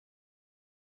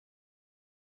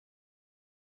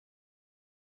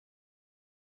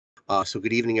So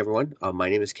good evening, everyone. My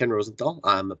name is Ken Rosenthal.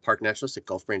 I'm a park naturalist at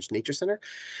Gulf Branch Nature Center.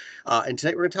 And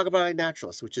tonight we're going to talk about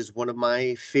iNaturalist, which is one of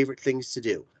my favorite things to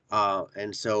do.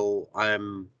 And so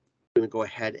I'm going to go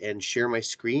ahead and share my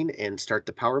screen and start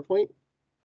the PowerPoint.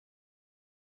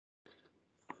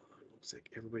 Looks like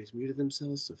everybody's muted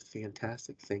themselves, so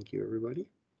fantastic. Thank you, everybody.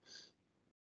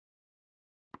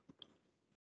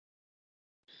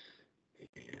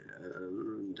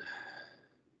 And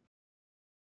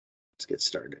let's get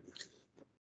started.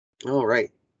 All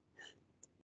right.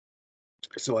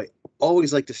 So I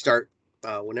always like to start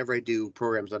whenever I do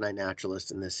programs on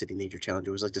iNaturalist and the City Nature Challenge. I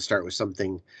always like to start with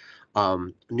something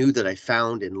new that I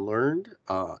found and learned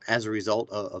as a result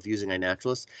of using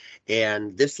iNaturalist.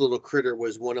 And this little critter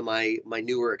was one of my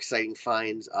newer exciting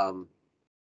finds.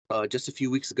 Just a few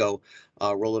weeks ago,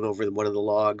 rolling over one of the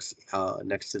logs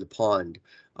next to the pond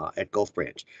at Gulf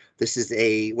Branch.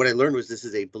 What I learned was this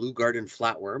is a blue garden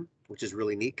flatworm, which is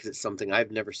really neat because it's something I've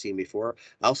never seen before.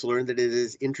 I also learned that it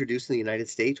is introduced in the United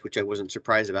States, which I wasn't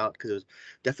surprised about because it was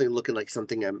definitely looking like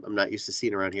something I'm not used to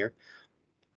seeing around here.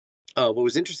 What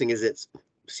was interesting is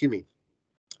excuse me,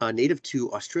 native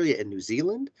to Australia and New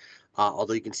Zealand,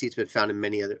 although you can see it's been found in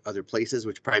many other places,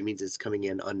 which probably means it's coming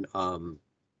in on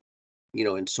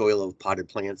in soil of potted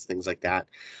plants, things like that.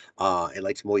 It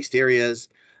likes moist areas,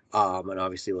 and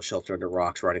obviously will shelter under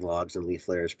rocks, rotting logs, and leaf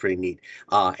litter. Is pretty neat.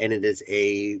 And it is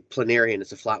a planarian.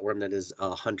 It's a flatworm that is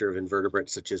a hunter of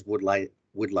invertebrates such as wood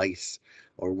lice,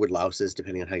 or wood louses,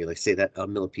 depending on how you like to say that,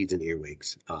 millipedes and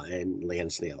earwigs, and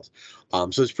land snails.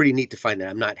 So it's pretty neat to find that.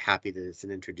 I'm not happy that it's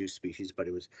an introduced species, but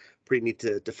it was pretty neat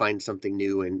to find something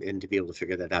new and to be able to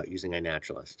figure that out using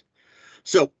iNaturalist.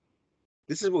 So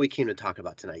this is what we came to talk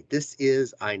about tonight. This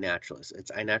is iNaturalist.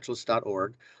 It's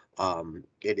iNaturalist.org.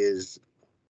 It is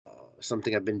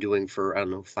something I've been doing for, I don't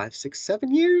know, 5, 6,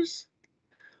 7 years.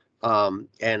 And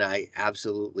I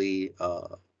absolutely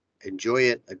enjoy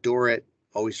it, adore it,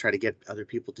 always try to get other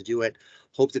people to do it.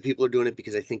 Hope that people are doing it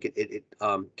because I think it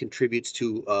contributes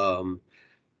to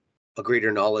a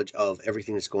greater knowledge of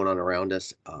everything that's going on around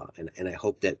us. And I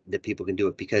hope that people can do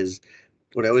it, because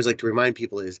what I always like to remind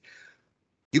people is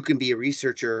you can be a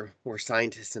researcher or a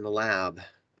scientist in the lab,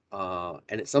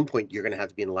 and at some point you're going to have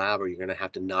to be in the lab, or you're going to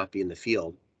have to not be in the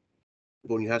field.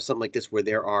 But when you have something like this where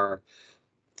there are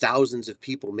thousands of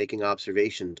people making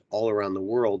observations all around the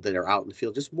world that are out in the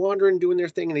field just wandering, doing their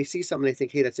thing, and they see something, they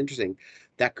think, hey, that's interesting,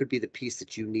 that could be the piece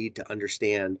that you need to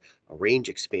understand a range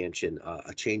expansion,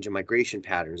 a change in migration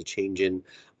patterns, a change in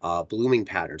blooming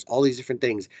patterns, all these different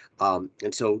things.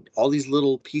 And so all these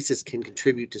little pieces can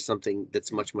contribute to something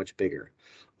that's much, much bigger.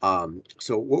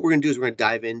 So what we're going to do is we're going to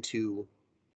dive into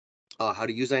how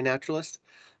to use iNaturalist.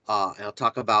 And I'll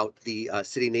talk about the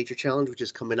City Nature Challenge, which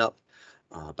is coming up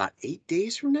about 8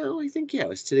 days from now, I think.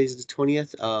 Yeah, today's the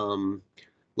 20th.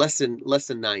 Less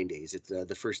than 9 days. It's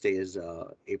the first day is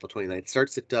April 29th. It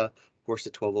starts at of course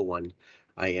at 12:01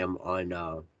 a.m.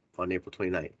 on April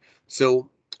 29th. So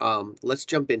let's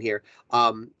jump in here.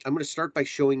 I'm going to start by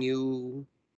showing you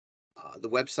the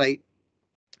website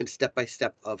and step by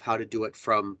step of how to do it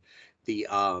the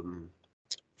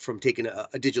from taking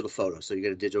a digital photo. So you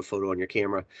get a digital photo on your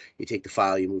camera, you take the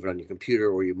file, you move it on your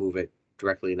computer, or you move it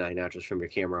directly in iNaturalist from your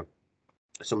camera.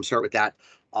 So I'm gonna start with that,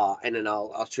 and then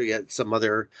I'll show you some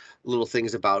other little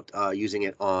things about using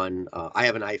it on. I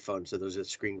have an iPhone, so those are the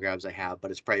screen grabs I have, but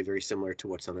it's probably very similar to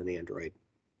what's on an Android.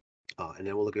 And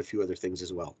then we'll look at a few other things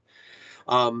as well.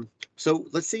 So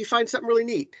let's say you find something really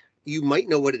neat. You might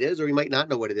know what it is, or you might not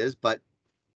know what it is, but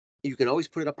you can always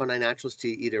put it up on iNaturalist to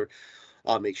either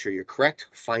make sure you're correct,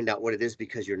 find out what it is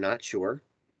because you're not sure.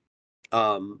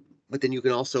 But then you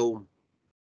can also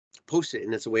post it,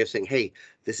 and it's a way of saying, hey,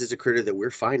 this is a critter that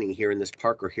we're finding here in this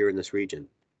park or here in this region.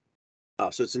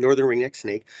 So it's a northern ringneck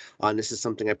snake. And this is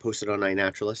something I posted on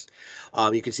iNaturalist.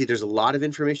 You can see there's a lot of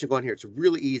information going here. It's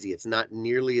really easy. It's not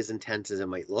nearly as intense as it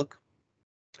might look,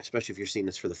 especially if you're seeing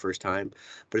this for the first time.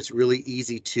 But it's really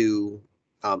easy to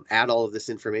add all of this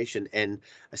information and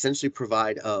essentially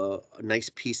provide a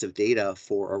nice piece of data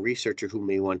for a researcher who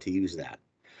may want to use that.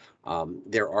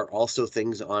 There are also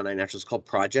things on iNaturalist called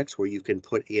projects where you can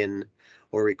put in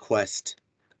or request.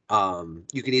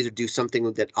 You can either do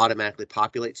something that automatically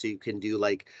populates, so you can do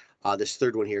like this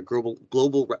third one here,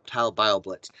 global reptile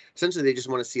bioblitz. Essentially, they just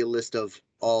want to see a list of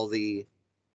all the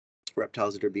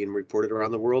reptiles that are being reported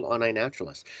around the world on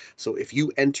iNaturalist. So if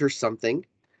you enter something,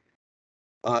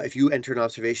 if you enter an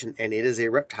observation and it is a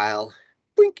reptile,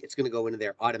 blink, it's going to go into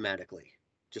there automatically.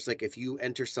 Just like if you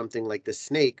enter something like the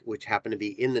snake, which happened to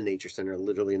be in the nature center,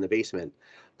 literally in the basement,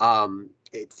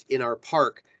 it's in our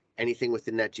park. anything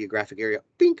within that geographic area,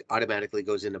 bink, automatically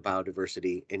goes into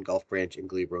biodiversity in Gulf Branch and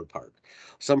Glebe Road Park.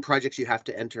 Some projects you have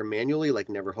to enter manually, like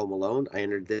Never Home Alone. I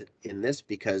entered it in this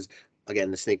because, again,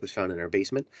 the snake was found in our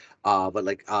basement. But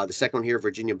like the second one here,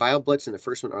 Virginia BioBlitz, and the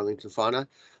first one, Arlington Fauna,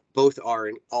 both are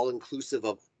all inclusive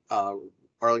of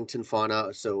Arlington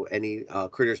fauna, so any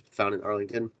critters found in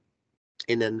Arlington.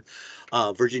 And then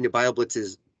Virginia BioBlitz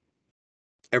is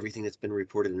everything that's been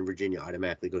reported in Virginia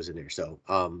automatically goes in there. So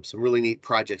some really neat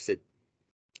projects that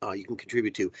you can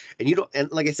contribute to. And you don't,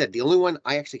 and like I said, the only one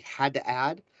I actually had to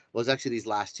add was actually these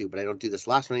last two, but I don't do this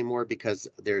last one anymore because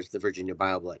there's the Virginia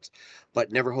BioBlitz. But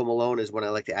Never Home Alone is one I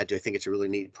like to add to. I think it's a really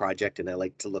neat project, and I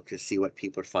like to look to see what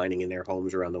people are finding in their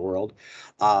homes around the world.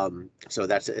 So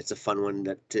it's a fun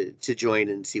one to join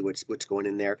and see what's going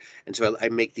in there. And so I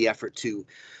make the effort to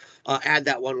add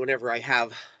that one whenever I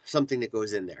have something that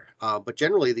goes in there. But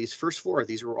generally, these first four,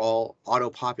 these were all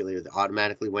auto-populated. They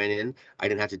automatically went in. I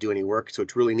didn't have to do any work. So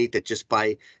it's really neat that just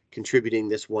by contributing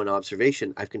this one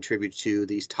observation, I've contributed to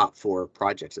these top four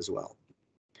projects as well.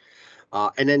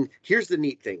 And then here's the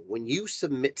neat thing. When you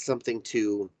submit something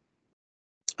to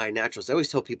iNaturalist, I always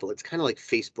tell people it's kind of like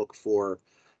Facebook for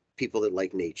people that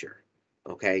like nature.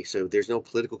 Okay, so there's no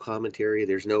political commentary.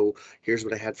 There's no, here's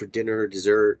what I had for dinner or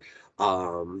dessert.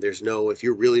 There's no, if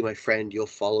you're really my friend, you'll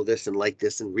follow this and like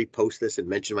this and repost this and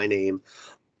mention my name.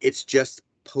 It's just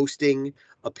posting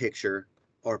a picture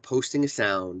or posting a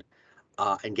sound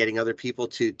and getting other people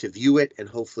to view it and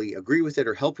hopefully agree with it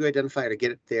or help you identify it or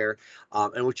get it there.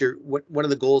 And what one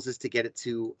of the goals is to get it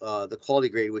to the quality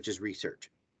grade, which is research.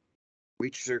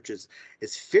 Research is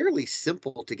fairly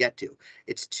simple to get to.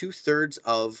 It's 2/3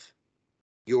 of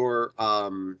your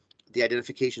the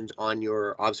identifications on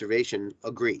your observation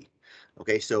agree.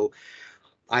 Okay, so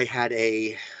I had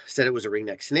said it was a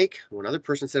ringneck snake. One other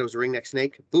person said it was a ringneck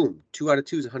snake. Boom, 2 out of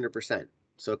 2 is 100%.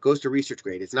 So it goes to research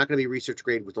grade. It's not going to be research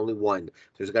grade with only one.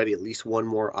 There's got to be at least one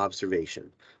more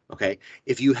observation. Okay,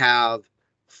 if you have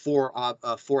four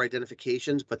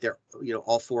identifications, but they're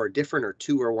all four are different, or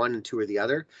two are one and two are the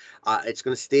other, it's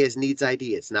going to stay as needs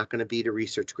ID. It's not going to be to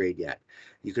research grade yet.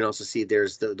 You can also see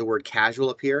there's the word casual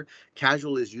up here.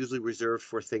 Casual is usually reserved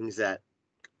for things that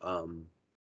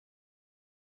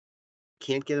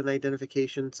can't get an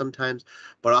identification sometimes,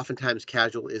 but oftentimes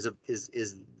casual is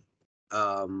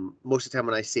most of the time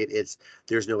when I see it, it's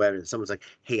there's no evidence. Someone's like,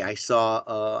 hey, I saw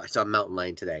a mountain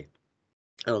lion today.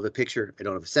 I don't have a picture, I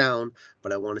don't have a sound,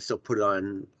 but I want to still put it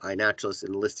on iNaturalist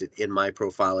and list it in my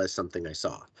profile as something I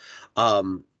saw.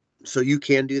 So you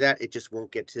can do that. It just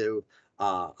won't get to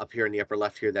up here in the upper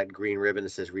left here, that green ribbon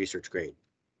that says research grade.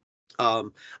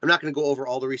 I'm not going to go over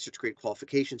all the research grade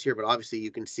qualifications here, but obviously you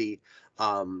can see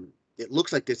it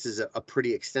looks like this is a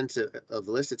pretty extensive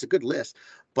list. It's a good list,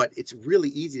 but it's really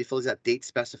easy to fill these out. Date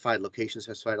specified, location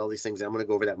specified, all these things. I'm going to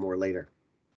go over that more later.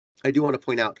 I do want to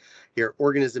point out here,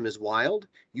 organism is wild.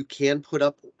 You can put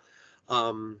up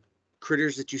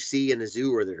critters that you see in a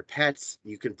zoo or that are pets.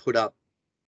 You can put up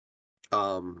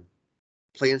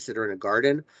plants that are in a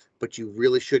garden, but you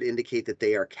really should indicate that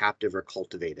they are captive or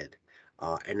cultivated.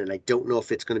 And then I don't know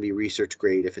if it's going to be research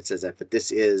grade if it says that, but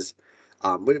this is,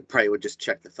 we probably would just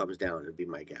check the thumbs down, would be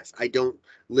my guess. I don't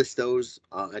list those.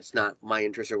 It's not my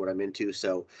interest or what I'm into.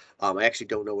 So I actually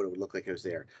don't know what it would look like if it was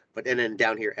there. But and then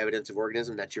down here, evidence of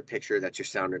organism, that's your picture, that's your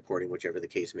sound recording, whichever the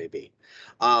case may be.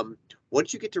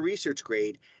 Once you get to research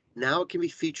grade, now it can be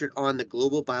featured on the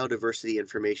Global Biodiversity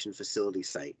Information Facility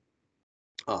site.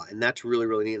 And that's really,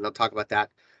 really neat. And I'll talk about that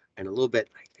in a little bit.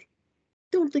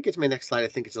 I don't think it's my next slide. I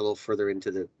think it's a little further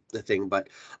into the thing, but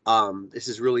this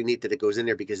is really neat that it goes in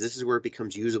there because this is where it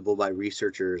becomes usable by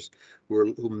researchers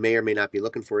who may or may not be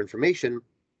looking for information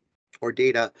or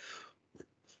data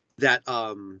that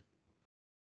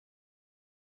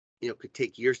could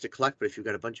take years to collect. But if you've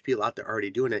got a bunch of people out there already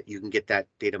doing it, you can get that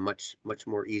data much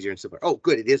more easier and simpler. Oh,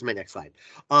 good, it is my next slide.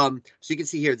 So you can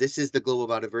see here, this is the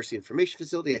Global Biodiversity Information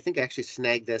Facility. I think I actually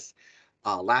snagged this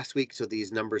last week, so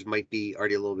these numbers might be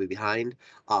already a little bit behind.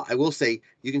 I will say,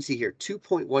 you can see here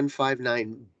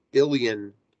 2.159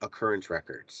 billion occurrence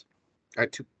records.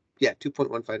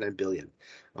 2.159 billion.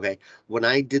 Okay, when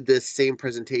I did this same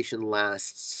presentation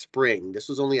last spring, this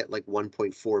was only at like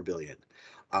 1.4 billion.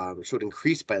 So it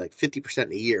increased by like 50%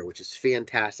 in a year, which is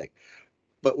fantastic.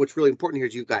 But what's really important here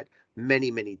is you've got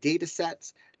many data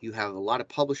sets. You have a lot of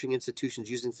publishing institutions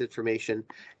using this information.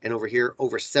 And over here,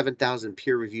 over 7,000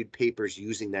 peer-reviewed papers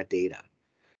using that data.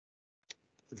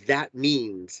 That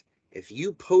means if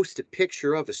you post a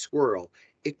picture of a squirrel,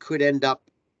 it could end up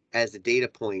as a data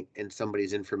point in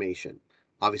somebody's information.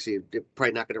 Obviously, they're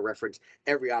probably not going to reference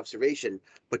every observation,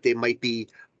 but they might be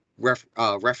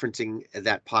referencing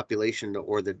that population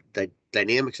or the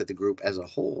dynamics of the group as a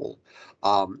whole.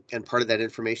 And part of that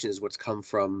information is what's come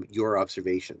from your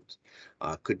observations.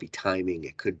 Could be timing,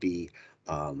 it could be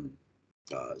um,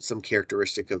 some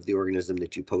characteristic of the organism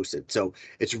that you posted. So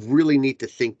it's really neat to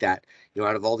think that,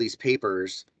 out of all these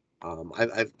papers,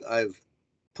 I've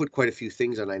put quite a few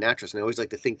things on iNaturalist, and I always like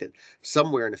to think that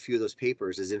somewhere in a few of those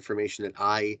papers is information that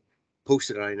I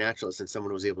posted on iNaturalist and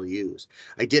someone was able to use.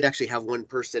 I did actually have one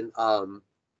person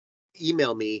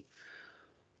email me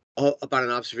about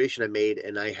an observation I made,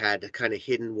 and I had kind of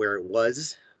hidden where it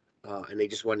was. And they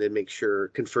just wanted to make sure,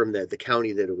 confirm that the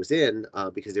county that it was in,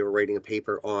 because they were writing a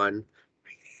paper on,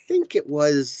 I think it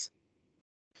was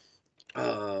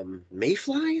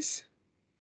mayflies,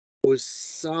 was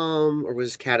some, or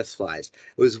was caddisflies.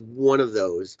 It was one of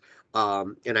those.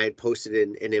 And I had posted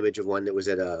an image of one that was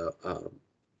at a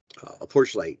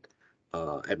porch light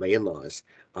at my in-laws,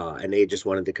 and they just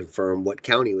wanted to confirm what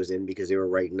county it was in because they were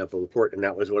writing up a report, and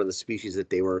that was one of the species that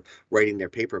they were writing their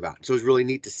paper about. So it was really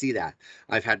neat to see that.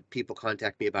 I've had people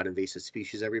contact me about invasive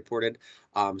species I reported.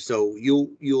 So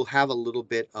you'll have a little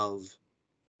bit of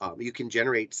you can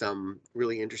generate some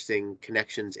really interesting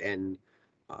connections and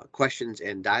questions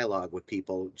and dialogue with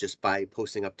people just by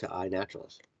posting up to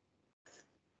iNaturalist.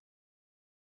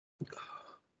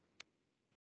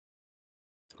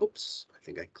 Oops, I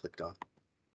think I clicked off.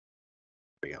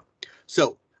 There we go.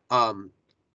 So,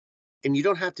 and you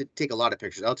don't have to take a lot of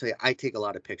pictures. I'll tell you, I take a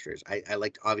lot of pictures. I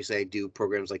like to, obviously I do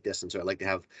programs like this, and so I like to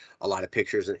have a lot of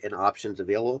pictures and options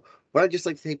available. But I just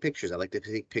like to take pictures. I like to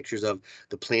take pictures of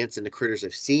the plants and the critters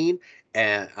I've seen,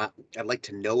 and I like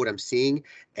to know what I'm seeing,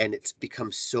 and it's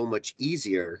become so much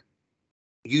easier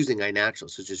using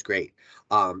iNaturalist, which is great.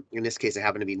 In this case, I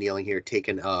happen to be kneeling here,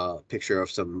 taking a picture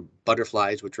of some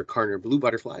butterflies, which are Carner blue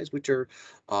butterflies, which are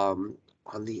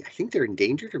on the, I think they're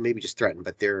endangered or maybe just threatened,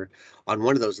 but they're on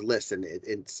one of those lists, and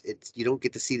it's you don't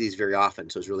get to see these very often,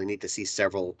 so it's really neat to see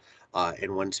several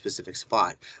in one specific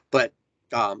spot. But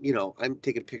I'm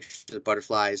taking pictures of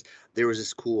butterflies. There was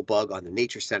this cool bug on the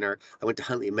nature center. I went to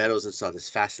Huntley Meadows and saw this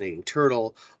fascinating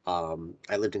turtle.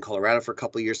 I lived in Colorado for a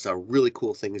couple of years, saw really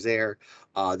cool things there.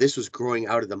 This was growing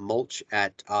out of the mulch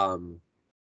at one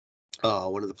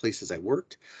of the places I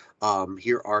worked.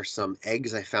 Here are some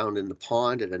eggs I found in the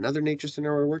pond at another nature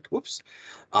center where I worked. Whoops.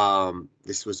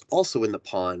 This was also in the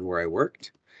pond where I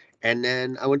worked. And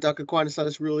then I went to Occoquan and saw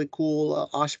this really cool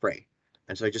osprey.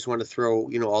 And so I just want to throw,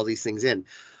 all these things in.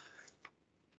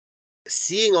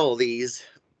 Seeing all these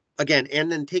again,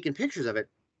 and then taking pictures of it,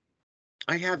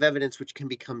 I have evidence which can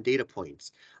become data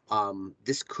points.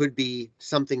 This could be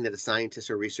something that a scientist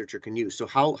or researcher can use. So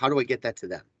how do I get that to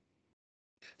them?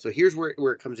 So here's where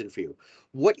it comes in for you.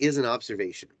 What is an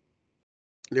observation?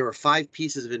 There are 5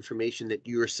 pieces of information that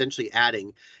you're essentially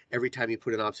adding every time you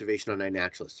put an observation on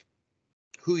iNaturalist.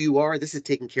 Who you are, this is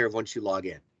taken care of once you log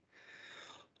in.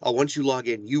 Once you log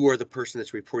in, you are the person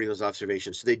that's reporting those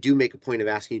observations. So they do make a point of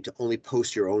asking you to only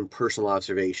post your own personal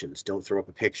observations. Don't throw up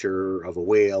a picture of a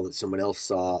whale that someone else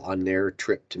saw on their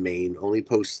trip to Maine. Only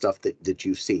post stuff that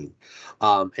you've seen.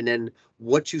 And then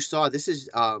what you saw, this is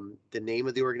the name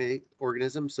of the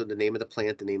organism. So the name of the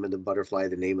plant, the name of the butterfly,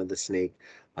 the name of the snake,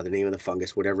 the name of the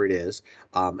fungus, whatever it is.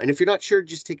 And if you're not sure,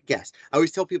 just take a guess. I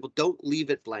always tell people, don't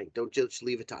leave it blank. Don't just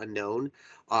leave it to unknown,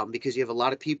 because you have a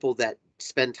lot of people that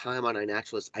spend time on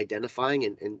iNaturalist identifying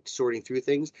and sorting through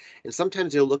things. And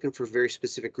sometimes they're looking for very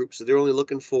specific groups. So they're only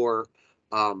looking for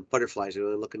butterflies. They're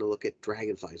only looking to look at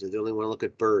dragonflies. Or they only want to look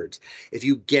at birds. If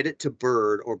you get it to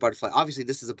bird or butterfly, obviously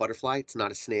this is a butterfly. It's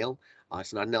not a snail.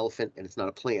 It's not an elephant, and it's not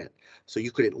a plant. So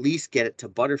you could at least get it to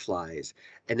butterflies.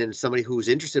 And then somebody who's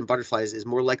interested in butterflies is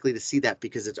more likely to see that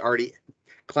because it's already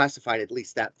classified at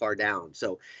least that far down.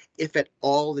 So if at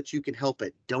all that you can help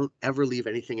it, don't ever leave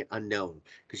anything at unknown,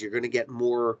 because you're going to get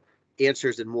more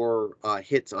answers and more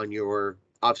hits on your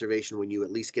observation when you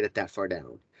at least get it that far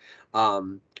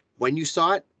down. When you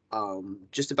saw it,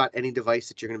 just about any device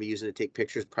that you're going to be using to take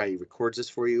pictures probably records this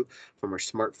for you, from our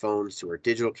smartphones to our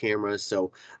digital cameras.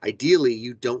 So ideally,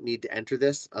 you don't need to enter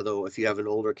this, although if you have an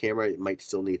older camera, it might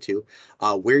still need to.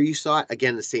 Where you saw it,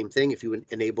 again, the same thing. If you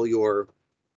enable your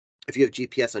if you have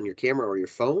GPS on your camera or your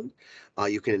phone,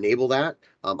 you can enable that.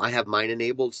 I have mine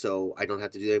enabled, so I don't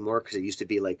have to do that anymore, because it used to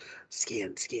be like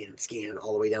scan, scan, scan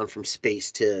all the way down from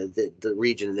space to the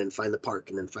region, and then find the park,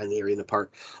 and then find the area in the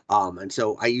park. And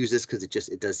so I use this because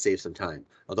it does save some time.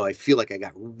 Although I feel like I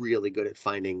got really good at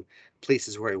finding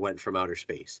places where I went from outer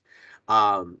space.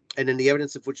 And then the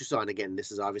evidence of what you saw. And again,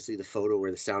 this is obviously the photo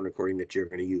or the sound recording that you're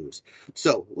going to use.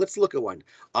 So let's look at one.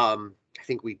 I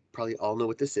think we probably all know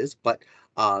what this is, but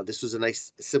this was a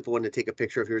nice, simple one to take a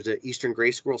picture of. Here's an eastern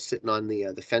gray squirrel sitting on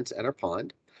the fence at our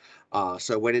pond.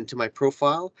 So I went into my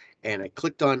profile and I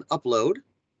clicked on upload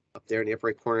up there in the upper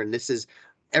right corner. And this is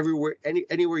everywhere,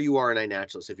 anywhere you are in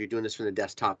iNaturalist. If you're doing this from the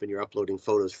desktop and you're uploading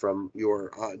photos from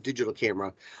your digital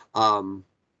camera,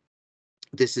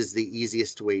 this is the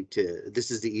easiest way to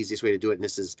do it. And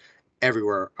this is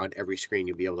everywhere on every screen.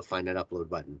 You'll be able to find that upload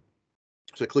button.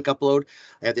 So I click upload.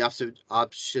 I have the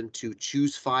option to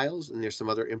choose files, and there's some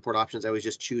other import options. I always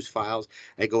just choose files.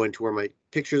 I go into where my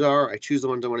pictures are. I choose the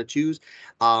ones I want to choose.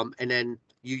 And then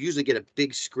you usually get a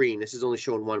big screen. This is only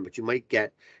showing one, but you might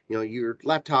get, your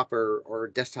laptop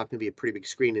or desktop can be a pretty big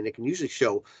screen, and it can usually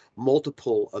show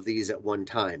multiple of these at one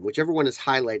time. Whichever one is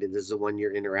highlighted is the one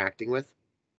you're interacting with.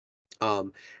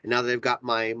 And now that I've got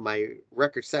my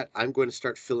record set, I'm going to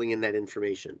start filling in that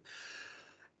information.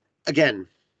 Again,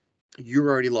 you're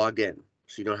already logged in,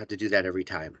 so you don't have to do that every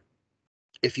time.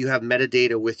 If you have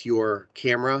metadata with your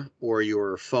camera or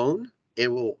your phone, it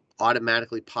will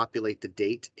automatically populate the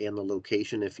date and the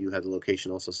location if you have the location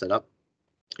also set up.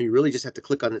 You really just have to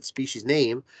click on that species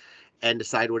name and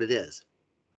decide what it is.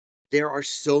 There are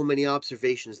so many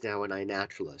observations now in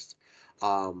iNaturalist.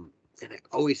 And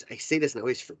I say this and I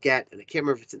always forget, and I can't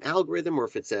remember if it's an algorithm or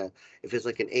if it's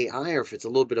like an AI or if it's a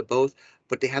little bit of both,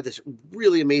 but they have this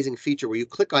really amazing feature where you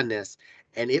click on this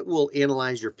and it will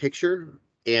analyze your picture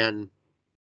and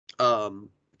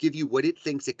give you what it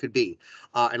thinks it could be.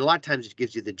 And a lot of times it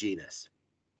gives you the genus.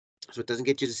 So it doesn't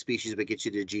get you the species, but gets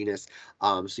you the genus.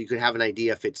 So you could have an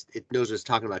idea if it knows what it's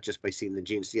talking about just by seeing the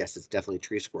genus. Yes, it's definitely a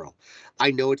tree squirrel. I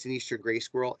know it's an eastern gray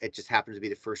squirrel. It just happens to be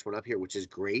the first one up here, which is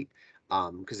great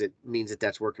because it means that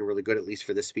that's working really good, at least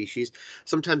for this species.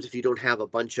 Sometimes if you don't have a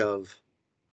bunch of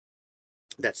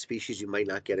that species, you might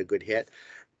not get a good hit.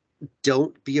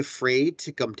 Don't be afraid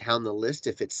to come down the list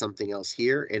if it's something else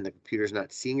here and the computer's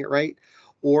not seeing it right,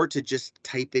 or to just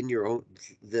type in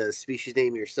the species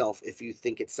name yourself if you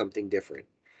think it's something different.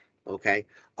 Okay.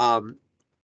 I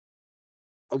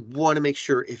want to make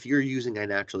sure if you're using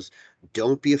iNaturalist,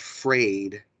 don't be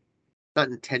afraid, not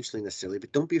intentionally necessarily,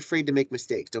 but don't be afraid to make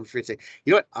mistakes. Don't be afraid to say,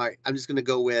 you know what, all right, I'm just going to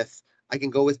go with, I can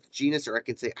go with genus, or I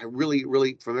can say, I really,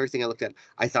 really, from everything I looked at,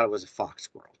 I thought it was a fox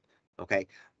squirrel. Okay.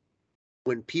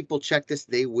 When people check this,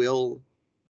 they will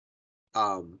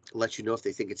let you know if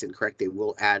they think it's incorrect. They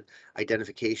will add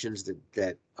identifications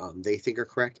that they think are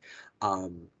correct.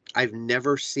 I've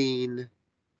never seen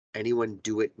anyone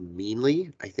do it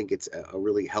meanly. I think it's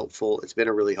it's been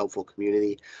a really helpful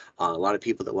community. A lot of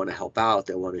people that want to help out,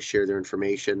 that want to share their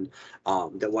information,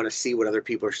 that want to see what other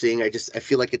people are seeing. I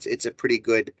feel like it's a pretty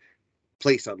good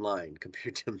place online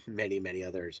compared to many, many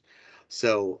others.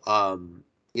 So,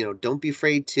 don't be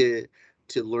afraid to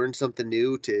learn something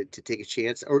new, to take a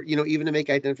chance, or even to make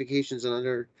identifications on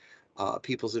other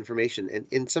people's information.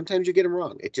 And sometimes you get them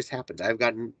wrong. It just happens. I've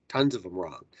gotten tons of them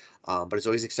wrong, but it's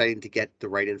always exciting to get the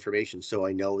right information, so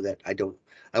I know that I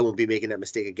won't be making that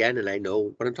mistake again, and I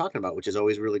know what I'm talking about, which is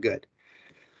always really good.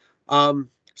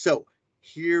 So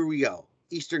here we go.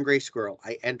 Eastern gray squirrel.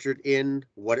 I entered in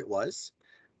what it was.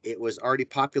 It was already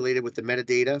populated with the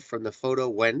metadata from the photo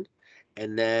when,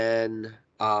 and then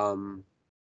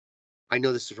I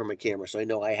know this is from my camera, so I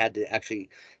know I had to actually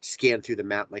scan through the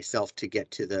map myself to get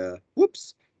to the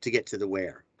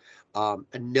where.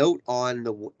 A note on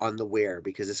the where,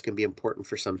 because this can be important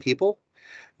for some people.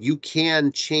 You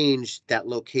can change that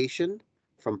location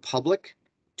from public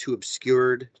to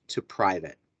obscured to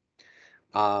private.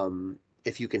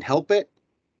 If you can help it,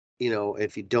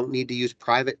 if you don't need to use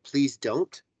private, please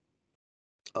don't.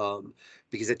 um,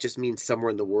 because that just means somewhere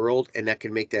in the world, and that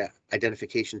can make the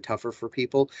identification tougher for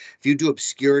people. If you do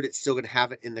obscured, it's still going to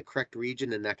have it in the correct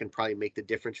region, and that can probably make the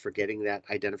difference for getting that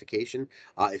identification.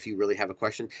 If you really have a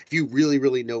question, if you really,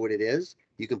 really know what it is,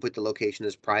 you can put the location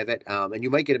as private, and you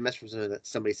might get a message from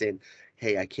somebody saying,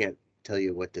 "Hey, I can't tell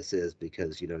you what this is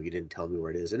because you didn't tell me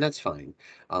where it is," and that's fine.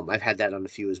 I've had that on a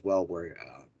few as well, where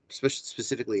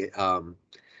specifically.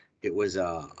 It was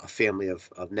a family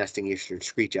of nesting eastern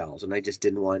screech owls, and I just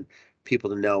didn't want people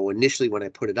to know initially when I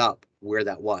put it up where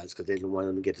that was, because I didn't want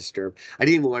them to get disturbed. I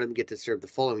didn't even want them to get disturbed the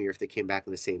following year if they came back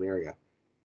in the same area.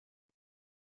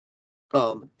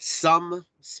 Some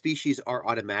species are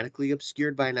automatically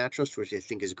obscured by a naturalist, which I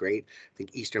think is great. I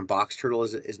think eastern box turtle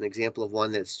is an example of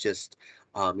one that's just,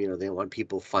 they don't want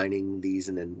people finding these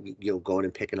and then going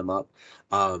and picking them up.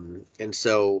 And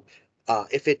so,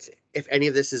 if any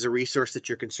of this is a resource that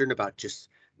you're concerned about, just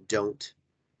don't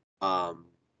um,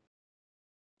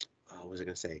 what was I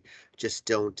going to say? Just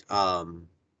don't,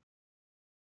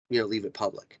 leave it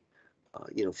public.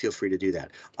 Feel free to do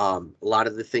that. A lot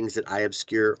of the things that I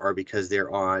obscure are because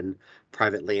they're on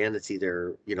private land. It's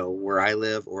either, where I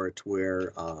live or it's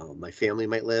where my family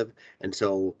might live. And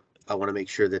so I want to make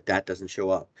sure that that doesn't show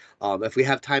up. If we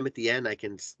have time at the end, I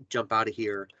can jump out of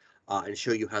here and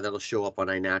show you how that'll show up on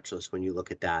iNaturalist when you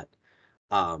look at that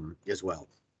as well.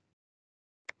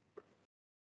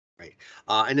 Right.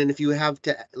 And then if you have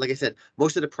to, like I said,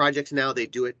 most of the projects now, they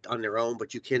do it on their own,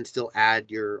 but you can still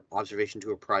add your observation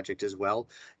to a project as well.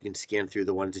 You can scan through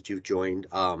the ones that you've joined.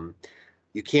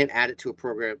 You can't add it to a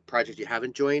project you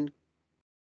haven't joined.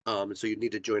 And so you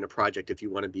need to join a project if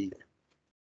you want to be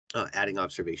adding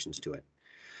observations to it.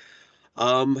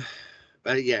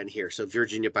 Yeah, and here, so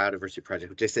Virginia Biodiversity Project,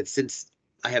 which I said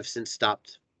I have since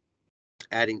stopped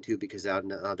adding to, because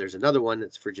there's another one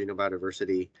that's Virginia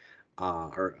Biodiversity,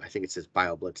 or I think it says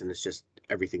BioBlitz, and it's just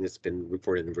everything that's been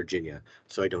reported in Virginia.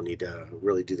 So I don't need to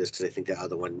really do this because I think the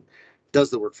other one does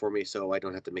the work for me, so I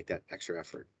don't have to make that extra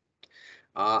effort.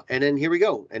 And then here we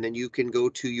go. And then you can go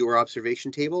to your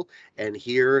observation table, and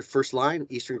here, first line,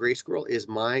 Eastern gray squirrel is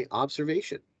my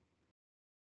observation.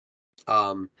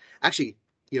 Actually,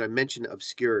 I mentioned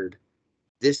obscured.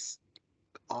 This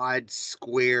odd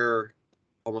square,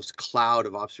 almost cloud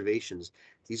of observations.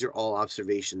 These are all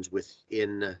observations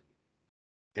within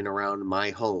and around my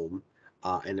home,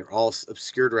 and they're all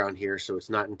obscured around here, so it's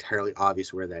not entirely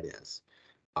obvious where that is.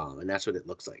 And that's what it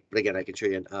looks like. But again, I can show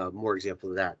you more example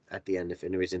of that at the end if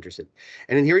anybody's interested.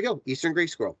 And then here we go, Eastern gray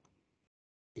squirrel.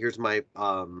 Here's my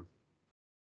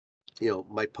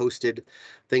my posted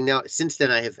thing now. Since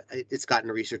then, it's gotten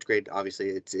a research grade. Obviously,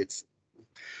 it's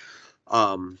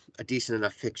a decent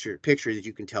enough picture that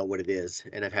you can tell what it is,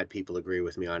 and I've had people agree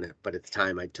with me on it. But at the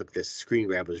time I took this screen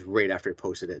grab was right after I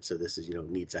posted it, so this is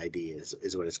needs ID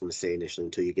is what it's going to say initially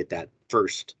until you get that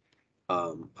first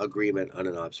agreement on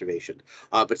an observation.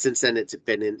 But since then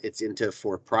it's into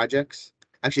 4 projects.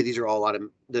 Actually, these are all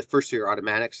the first 3 are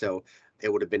automatic, so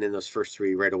it would have been in those first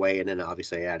 3 right away, and then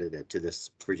obviously I added it to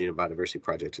this Virginia Biodiversity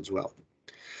Project as well.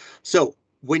 So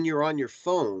when you're on your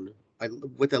phone,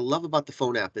 what I love about the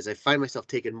phone app is I find myself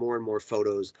taking more and more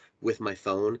photos with my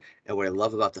phone. And what I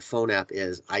love about the phone app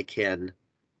is I can,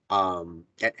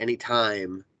 at any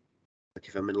time, like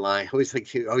if I'm in line, I always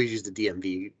use the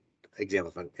DMV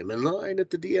example. If I'm in line at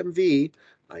the DMV,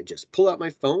 I just pull out my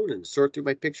phone and sort through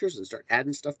my pictures and start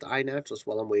adding stuff to iNaturalist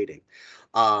while I'm waiting.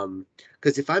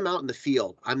 Because if I'm out in the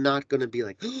field, I'm not going to be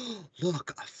like, oh,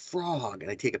 look, a frog, and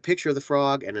I take a picture of the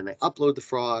frog and then I upload the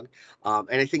frog. And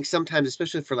I think sometimes,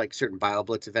 especially for like certain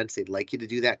BioBlitz events, they'd like you to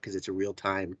do that because it's a real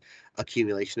time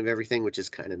accumulation of everything, which is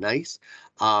kind of nice.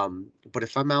 But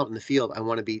if I'm out in the field, I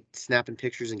want to be snapping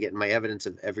pictures and getting my evidence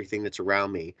of everything that's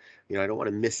around me. I don't want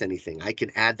to miss anything. I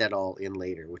can add that all in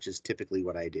later, which is typically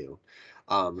what I do.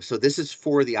 So this is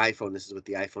for the iPhone. This is what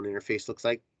the iPhone interface looks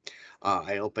like.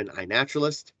 I open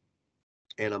iNaturalist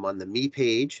and I'm on the Me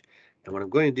page. And what I'm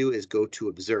going to do is go to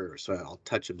Observe. So I'll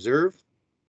touch Observe.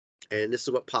 And this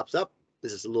is what pops up.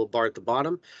 This is a little bar at the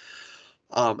bottom.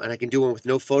 And I can do one with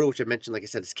no photo, which I mentioned, like I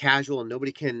said, it's casual and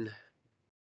nobody can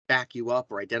back you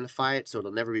up or identify it. So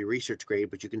it'll never be research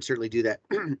grade, but you can certainly do that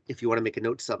if you want to make a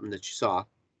note of something that you saw.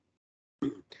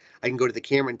 I can go to the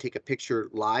camera and take a picture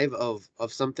live of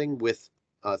something with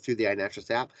through the iNaturalist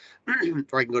app,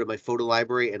 or I can go to my photo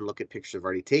library and look at pictures I've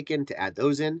already taken to add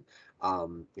those in.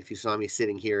 If you saw me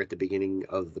sitting here at the beginning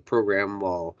of the program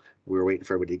while we were waiting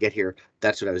for everybody to get here,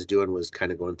 that's what I was doing, was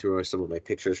kind of going through some of my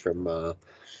pictures from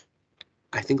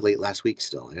I think late last week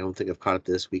still. I don't think I've caught up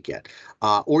to this week yet.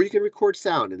 Or you can record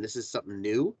sound, and this is something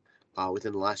new.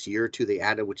 Within the last year or 2 they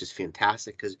added, which is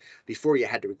fantastic, because before you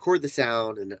had to record the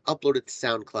sound and then upload it to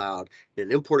SoundCloud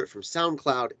and import it from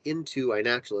SoundCloud into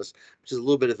iNaturalist, which is a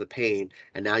little bit of a pain,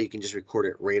 and now you can just record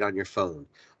it right on your phone.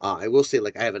 I will say,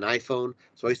 like, I have an iPhone,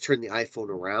 so I always turn the iPhone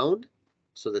around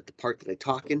so that the part that I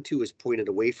talk into is pointed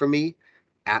away from me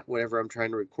at whatever I'm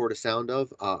trying to record a sound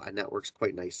of, and that works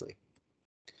quite nicely.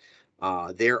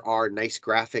 There are nice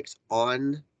graphics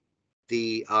on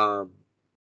the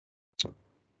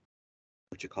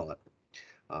what you call it,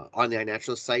 on the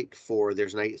iNaturalist site.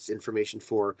 There's nice information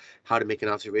for how to make an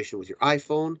observation with your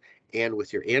iPhone and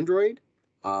with your Android.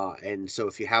 And so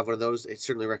if you have one of those, I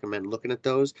certainly recommend looking at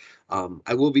those.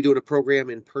 I will be doing a program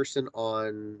in person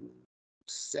on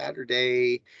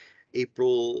Saturday,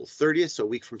 April 30th, so a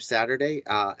week from Saturday,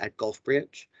 at Gulf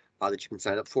Branch, that you can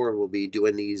sign up for. And we'll be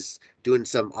doing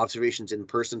some observations in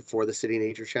person for the City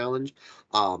Nature Challenge.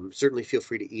 Certainly feel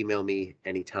free to email me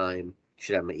anytime. You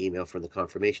should have my email from the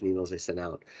confirmation emails I sent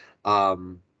out.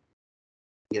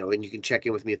 and you can check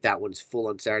in with me if that one's full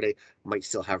on Saturday. Might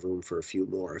still have room for a few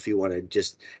more if you want to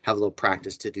just have a little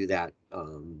practice to do that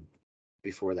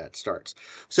before that starts.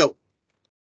 So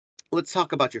let's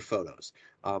talk about your photos.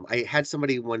 I had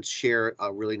somebody once share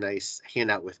a really nice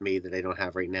handout with me that I don't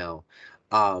have right now,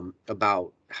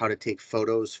 about how to take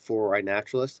photos for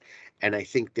iNaturalist. And I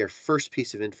think their first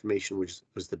piece of information, which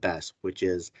was the best, which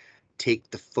is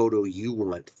take the photo you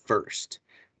want first.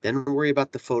 Then worry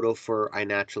about the photo for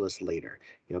iNaturalist later.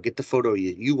 Get the photo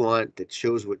you want that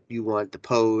shows what you want, the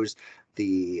pose,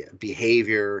 the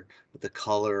behavior, the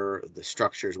color, the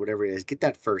structures, whatever it is. Get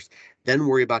that first, then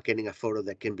worry about getting a photo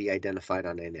that can be identified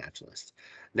on iNaturalist.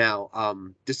 Now,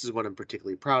 this is what I'm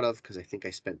particularly proud of because I think I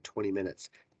spent 20 minutes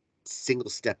single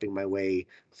stepping my way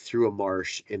through a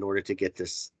marsh in order to get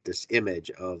this image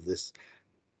of this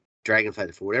dragonfly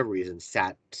that for whatever reason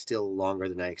sat still longer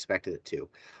than I expected it to.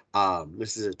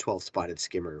 This is a 12 spotted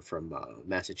skimmer from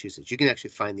Massachusetts. You can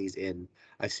actually find these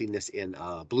I've seen this in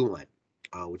blue line,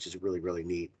 which is really, really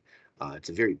neat. It's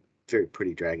a very, very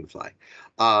pretty dragonfly.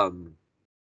 I'm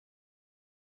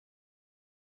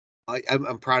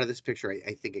proud of this picture.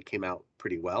 I think it came out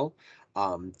pretty well.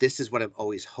 This is what I'm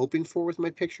always hoping for with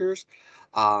my pictures.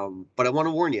 But I want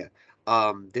to warn you,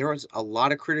 there is a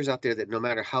lot of critters out there that no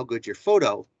matter how good your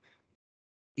photo,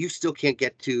 you still can't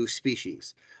get to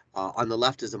species. On the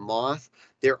left is a moth.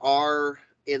 There are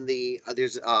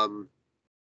there's the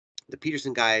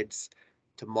Peterson guides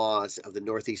to moths of the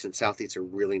Northeast and Southeast are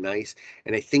really nice.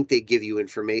 And I think they give you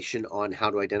information on how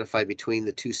to identify between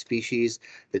the two species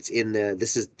that's in the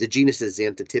genus is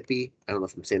Xanthotype. I don't know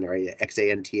if I'm saying that right,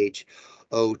 Xanthotype.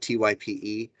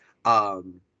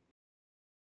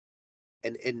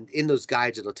 And in those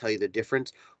guides, it'll tell you the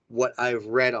difference. What I've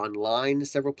read online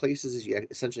several places is you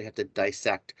essentially have to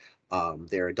dissect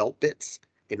their adult bits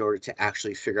in order to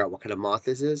actually figure out what kind of moth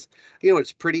this is.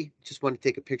 It's pretty. Just want to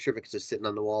take a picture of it because it's sitting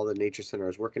on the wall of the nature center I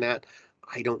was working at.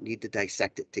 I don't need to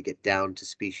dissect it to get down to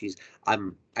species.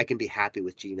 I can be happy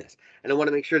with genus, and I want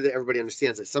to make sure that everybody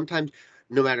understands that sometimes,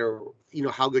 no matter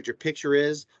how good your picture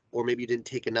is, or maybe you didn't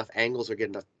take enough angles or get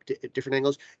enough different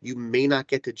angles, you may not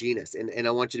get to genus. And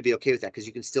I want you to be okay with that because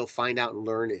you can still find out and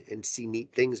learn and see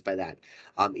neat things by that,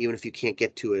 even if you can't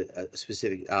get to a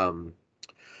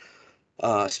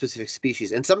specific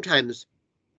species. And sometimes,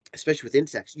 especially with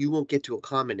insects, you won't get to a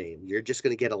common name. You're just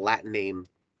going to get a Latin name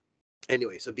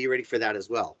anyway. So be ready for that as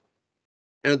well.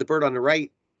 And the bird on the right,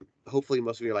 hopefully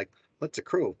most of you are like, what's a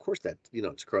crow? Of course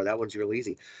it's a crow. That one's real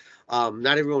easy.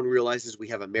 Not everyone realizes we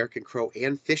have American crow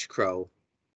and fish crow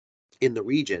in the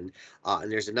region,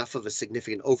 and there's enough of a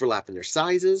significant overlap in their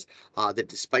sizes that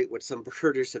despite what some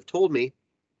birders have told me,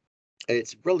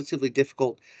 it's relatively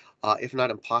difficult, if not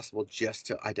impossible, just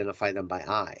to identify them by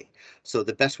eye. So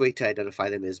the best way to identify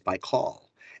them is by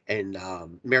call. And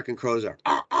American crows are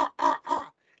ah, ah, ah,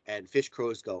 ah, and fish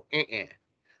crows go eh, eh.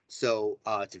 So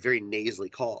it's a very nasally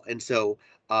call. And so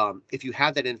if you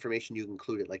have that information, you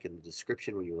include it like in the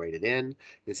description when you write it in. You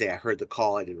can say, I heard the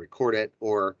call, I didn't record it.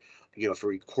 Or, if you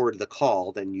record the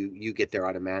call, then you get there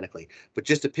automatically. But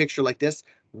just a picture like this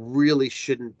really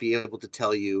shouldn't be able to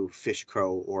tell you fish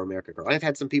crow or American crow. I've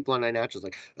had some people on iNaturalist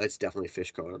like, that's definitely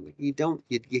fish crow. And I'm like,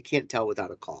 you can't tell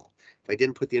without a call. If I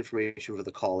didn't put the information for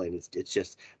the call in, it's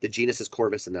just the genus is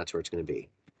Corvus and that's where it's going to be.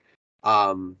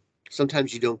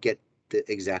 Sometimes you don't get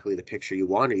exactly the picture you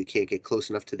want, or you can't get close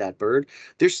enough to that bird.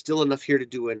 There's still enough here to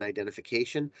do an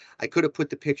identification. I could have put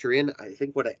the picture in. I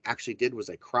think what I actually did was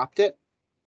I cropped it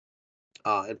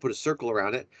and put a circle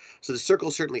around it. So the circle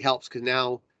certainly helps because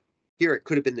now here it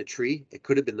could have been the tree, it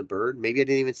could have been the bird. Maybe I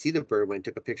didn't even see the bird when I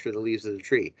took a picture of the leaves of the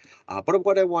tree. But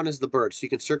what I want is the bird. So you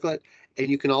can circle it, and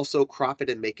you can also crop it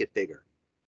and make it bigger.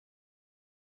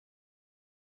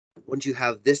 Once you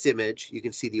have this image, you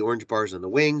can see the orange bars on the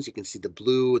wings. You can see the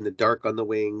blue and the dark on the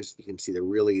wings. You can see the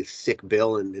really thick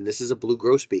bill, and this is a blue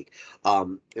grosbeak.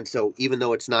 And so even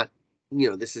though it's not,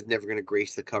 this is never going to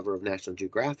grace the cover of National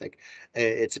Geographic,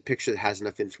 it's a picture that has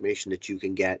enough information that you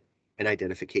can get an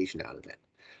identification out of it.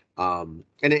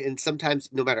 And sometimes,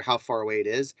 no matter how far away it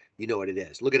is, you know what it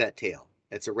is. Look at that tail.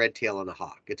 It's a red tail on a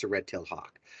hawk. It's a red-tailed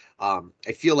hawk.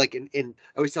 I feel like I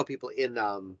always tell people in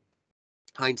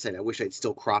hindsight, I wish I'd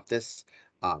still crop this,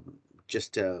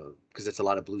 just to because it's a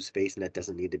lot of blue space and that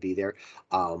doesn't need to be there.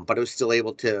 But I was still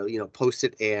able to, post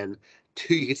it, and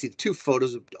you can see the two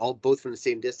photos, both from the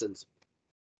same distance.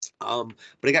 But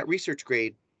I got research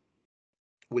grade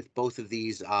with both of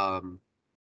these,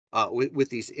 with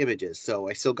these images. So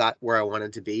I still got where I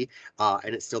wanted to be,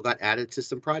 and it still got added to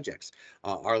some projects.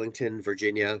 Arlington,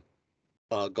 Virginia,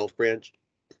 Gulf Branch,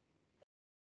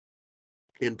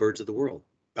 and Birds of the World.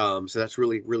 So that's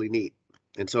really, really neat.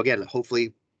 And so again,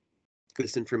 hopefully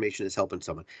this information is helping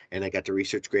someone. And I got to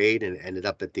research grade and ended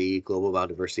up at the Global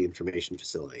Biodiversity Information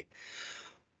Facility.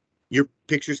 Your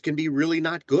pictures can be really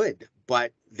not good,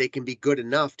 but they can be good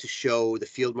enough to show the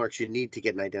field marks you need to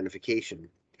get an identification.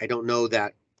 I don't know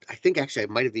that. I think actually I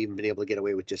might have even been able to get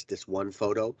away with just this one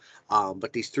photo,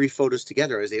 but these three photos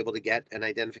together, I was able to get an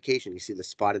identification. You see the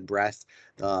spotted breast,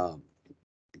 the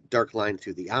dark line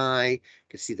through the eye. You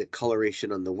can see the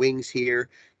coloration on the wings here.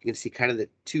 You can see kind of the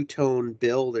two-tone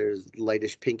bill. There's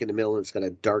lightish pink in the middle, and it's got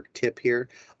a dark tip here.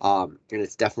 And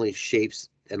it's definitely shapes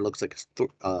and looks like a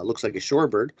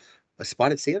shorebird, a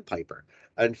spotted sandpiper.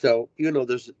 And so,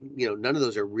 there's, none of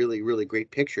those are really, really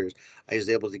great pictures. I was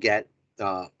able to get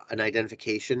an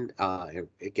identification, and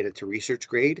get it to research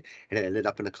grade, and it ended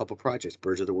up in a couple projects,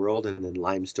 Birds of the World and then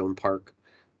Limestone Park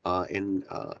in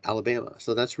Alabama.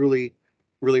 So that's really,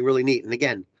 really, really neat. And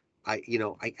again, I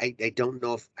don't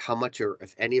know if how much or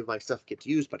if any of my stuff gets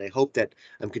used, but I hope that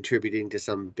I'm contributing to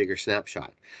some bigger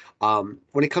snapshot.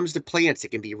 When it comes to plants, it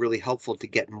can be really helpful to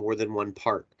get more than one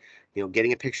part.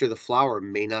 Getting a picture of the flower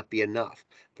may not be enough,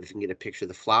 but if you can get a picture of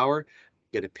the flower,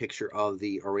 get a picture of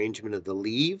the arrangement of the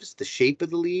leaves, the shape of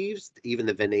the leaves, even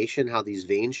the venation, how these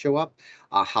veins show up,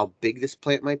 how big this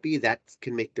plant might be, that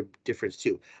can make the difference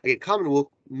too. Again, common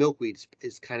milkweed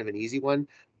is kind of an easy one,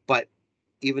 but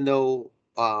even though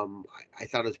I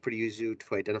thought it was pretty easy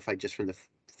to identify just from the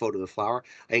photo of the flower,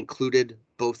 I included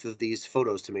both of these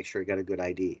photos to make sure I got a good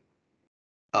ID.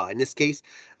 In this case,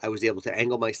 I was able to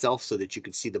angle myself so that you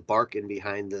could see the bark in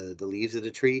behind the leaves of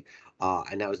the tree.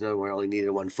 And that was another one I only needed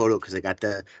one photo because I got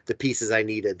the pieces I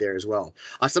needed there as well.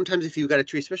 Sometimes if you've got a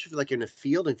tree, especially if you're like in a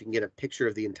field, and if you can get a picture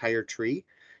of the entire tree,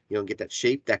 and get that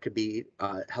shape, that could be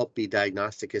help be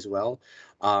diagnostic as well.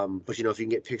 But if you can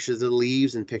get pictures of the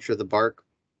leaves and picture of the bark,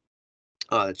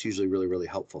 that's usually really, really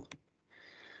helpful.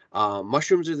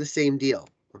 Mushrooms are the same deal,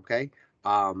 okay?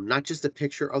 Not just a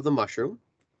picture of the mushroom,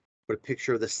 but a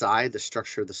picture of the side, the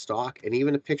structure of the stalk, and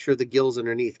even a picture of the gills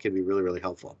underneath can be really, really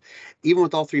helpful. Even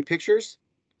with all three pictures,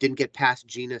 didn't get past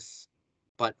genus,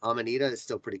 but Amanita is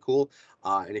still pretty cool.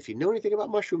 And if you know anything about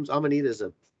mushrooms, Amanita is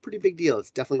a pretty big deal.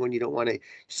 It's definitely one you don't want to,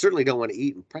 certainly don't want to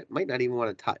eat, and might not even want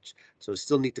to touch. So it's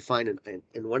still neat to find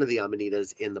in one of the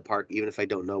Amanitas in the park, even if I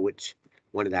don't know which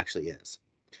one it actually is.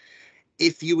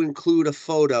 If you include a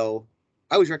photo,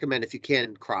 I always recommend, if you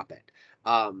can, crop it.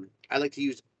 I like to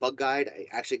use Bug Guide. I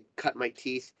actually cut my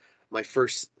teeth. My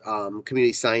first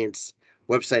community science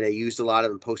website I used a lot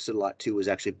of and posted a lot too was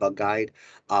actually Bug Guide.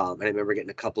 And I remember getting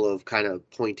a couple of kind of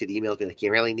pointed emails being like, you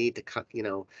really need to cut,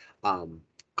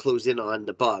 close in on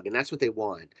the bug. And that's what they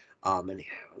want. And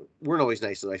weren't always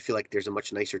nice. So I feel like there's a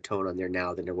much nicer tone on there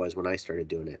now than there was when I started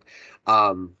doing it.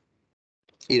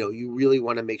 You really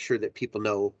want to make sure that people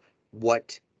know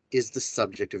what is the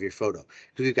subject of your photo.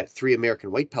 Because we've got three American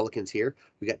white pelicans here.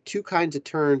 We got two kinds of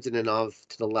terns, and then off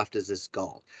to the left is this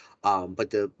gull. But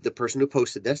the person who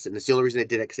posted this, and it's the only reason I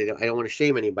did it because I don't want to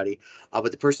shame anybody,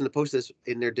 but the person who posted this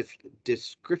in their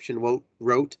description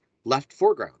wrote left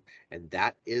foreground, and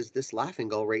that is this laughing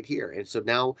gull right here. And so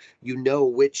now you know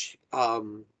which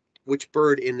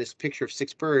bird in this picture of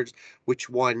six birds, which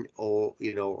one, or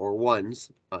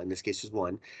ones, in this case is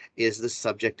one, is the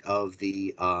subject of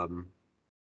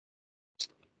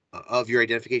your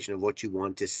identification of what you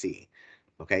want to see.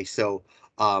 Okay, so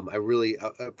I really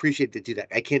appreciate to do that.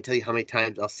 I can't tell you how many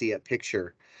times I'll see a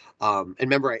picture. And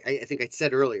remember, I think I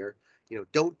said earlier,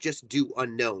 don't just do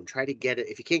unknown. Try to get it.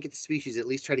 If you can't get the species, at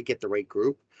least try to get the right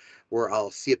group. Where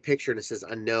I'll see a picture and it says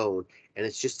unknown, and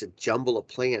it's just a jumble of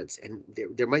plants, and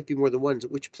there might be more than one.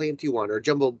 Which plant do you want? Or a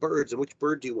jumble of birds, and which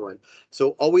bird do you want? So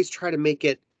always try to make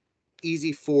it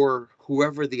easy for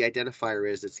whoever the identifier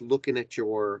is that's looking at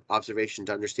your observation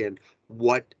to understand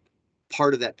what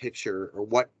part of that picture or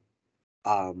what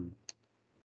um,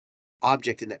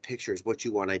 object in that picture is what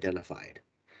you want identified.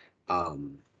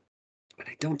 And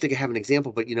I don't think I have an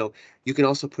example, but you can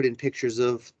also put in pictures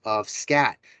of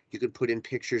scat. You can put in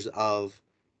pictures of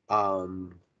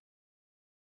um,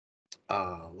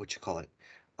 what you call it,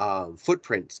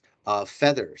 footprints,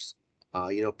 feathers,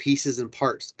 pieces and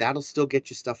parts. That'll still get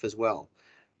you stuff as well.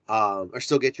 Or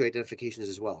still get you identifications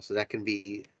as well. So that can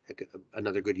be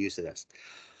another good use of this.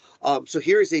 So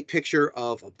here is a picture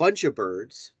of a bunch of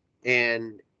birds,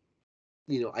 and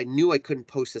I knew I couldn't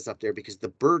post this up there because the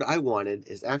bird I wanted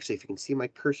is actually, if you can see my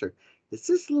cursor, it's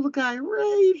this little guy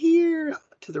right here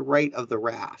to the right of the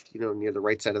raft, near the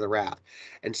right side of the raft.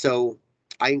 And so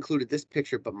I included this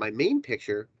picture, but my main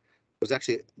picture was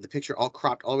actually the picture all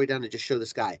cropped all the way down to just show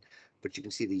this guy. But you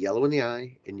can see the yellow in the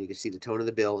eye, and you can see the tone of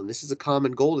the bill, and this is a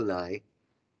common golden eye,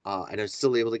 and I was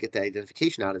still able to get the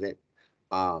identification out of it.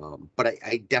 But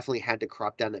I definitely had to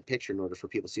crop down that picture in order for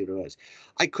people to see what it was.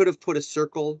 I could have put a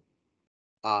circle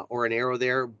or an arrow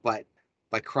there, but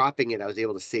by cropping it, I was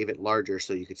able to save it larger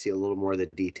so you could see a little more of the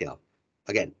detail.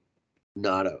 Again,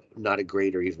 not a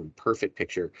great or even perfect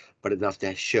picture, but enough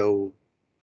to show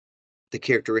the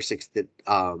characteristics that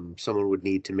someone would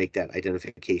need to make that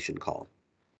identification call.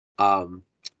 Um,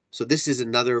 so this is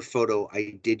another photo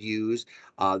I did use.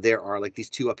 There are like these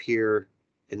two up here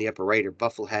in the upper right are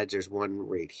buffalo heads. There's one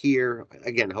right here.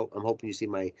 Again, I'm hoping you see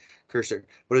my cursor.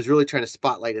 What I was really trying to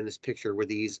spotlight in this picture were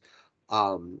these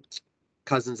um,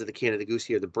 cousins of the Canada goose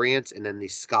here, the brants, and then the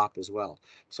scaup as well.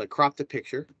 So I cropped the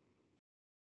picture,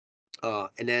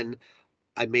 and then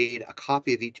I made a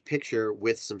copy of each picture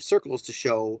with some circles to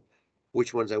show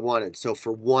which ones I wanted. So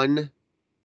for one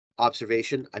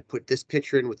observation, I put this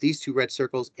picture in with these two red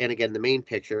circles and again the main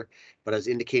picture, but I was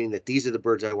indicating that these are the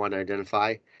birds I want to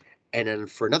identify. And then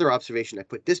for another observation, I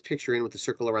put this picture in with the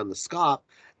circle around the scaup,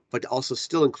 but also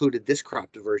still included this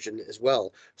cropped version as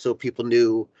well. So people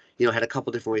knew, had a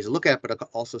couple different ways to look at it, but I could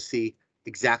also see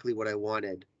exactly what I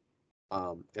wanted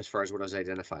as far as what I was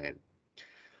identifying.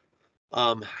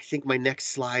 I think my next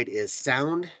slide is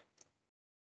sound.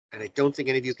 And I don't think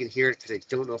any of you can hear it because I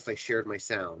don't know if I shared my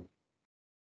sound.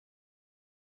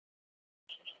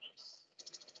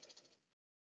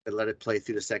 And let it play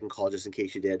through the second call just in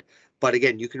case you did. But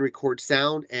again, you can record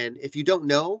sound, and if you don't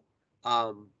know,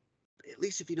 at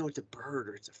least if you know it's a bird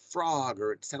or it's a frog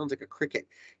or it sounds like a cricket,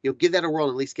 give that a whirl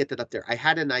and at least get that up there. I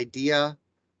had an idea.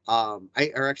 I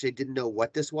actually didn't know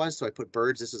what this was, so I put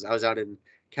birds. I was out in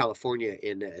California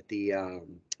at the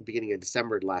beginning of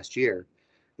December last year,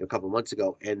 a couple months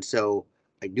ago, and so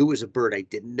I knew it was a bird I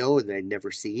didn't know and I'd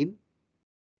never seen.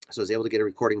 So I was able to get a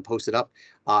recording posted up.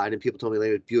 And then people told me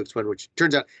later Buick's one, which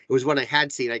turns out it was one I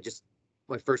had seen.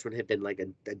 My first one had been like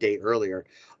a day earlier,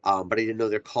 but I didn't know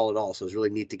their call at all. So it was really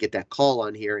neat to get that call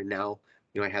on here. And now,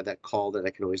 I have that call that I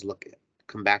can always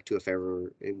come back to if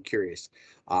ever I'm curious.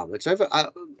 And so I have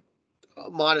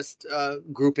a modest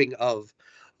grouping of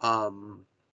um,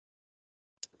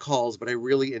 calls, but I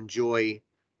really enjoy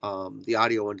the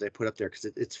audio ones I put up there because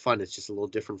it's fun. It's just a little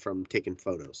different from taking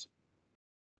photos.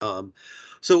 Um,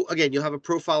 so again, you'll have a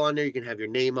profile on there. You can have your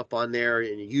name up on there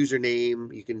and your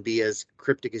username. You can be as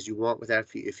cryptic as you want with that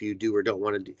if you do or don't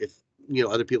want to. If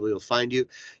other people will find you,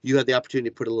 you have the opportunity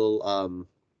to put a little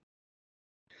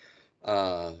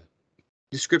uh,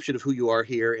 description of who you are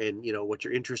here and what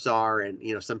your interests are.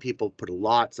 And some people put a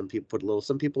lot, some people put a little,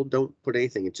 some people don't put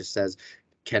anything. It just says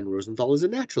Ken Rosenthal is a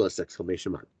naturalist!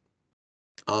 Exclamation mark.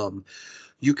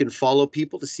 You can follow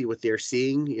people to see what they're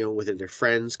seeing, whether they're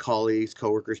friends, colleagues,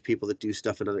 coworkers, people that do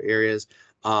stuff in other areas.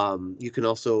 You can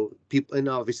also and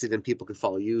obviously then people can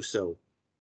follow you. So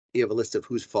you have a list of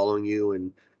who's following you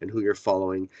and who you're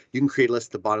following. You can create a list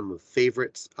at the bottom of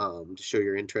favorites to show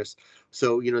your interests.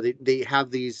 So they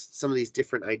have some of these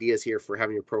different ideas here for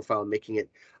having your profile and making it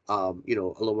a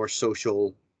little more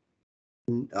social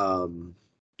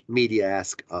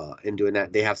media-esque and doing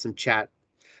that. They have some chats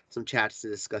to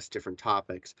discuss different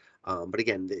topics. But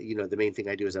again, the main thing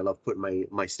I do is I love putting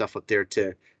my stuff up there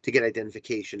to get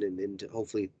identification and to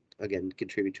hopefully again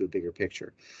contribute to a bigger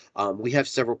picture. We have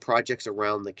several projects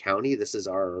around the county. This is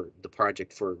the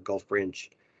project for Gulf Branch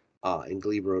and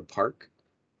Glebe Road Park.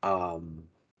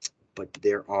 But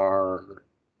there are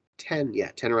 10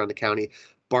 around the county.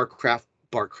 Barcraft,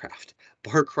 Barcraft,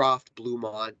 Barcroft,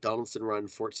 Bluemont, Donaldson Run,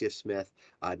 Fort C.F. Smith.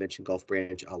 I mentioned Gulf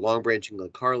Branch, Long Branch and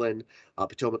Glencarlin,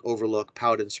 Potomac Overlook,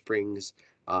 Powden Springs,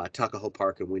 Tuckahoe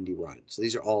Park, and Windy Run. So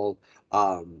these are all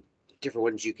different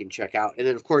ones you can check out. And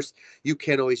then, of course, you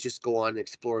can always just go on and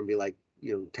explore and be like,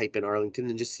 type in Arlington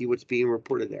and just see what's being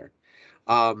reported there.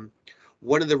 Um,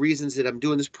 One of the reasons that I'm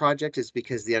doing this project is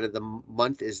because the end of the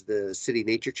month is the City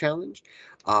Nature Challenge.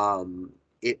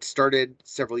 It started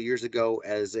several years ago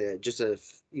as just a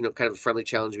kind of a friendly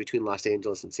challenge between Los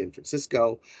Angeles and San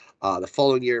Francisco. The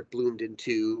following year, it bloomed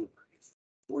into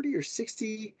 40 or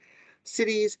 60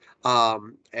 cities.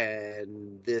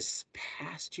 And this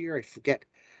past year, I forget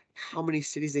how many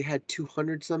cities they had,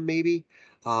 200 some maybe.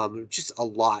 Just a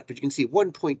lot. But you can see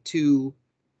 1.2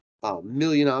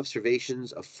 million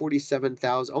observations of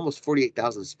 47,000, almost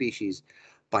 48,000 species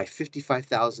by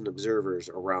 55,000 observers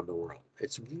around the world.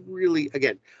 It's really,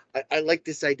 again, I like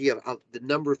this idea of the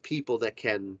number of people that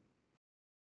can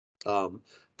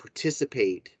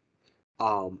participate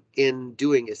in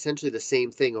doing essentially the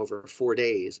same thing over 4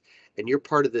 days. And you're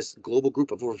part of this global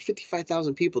group of over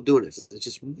 55,000 people doing this. It's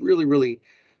just really, really,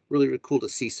 really, really cool to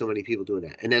see so many people doing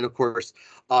that. And then, of course,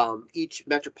 each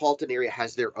metropolitan area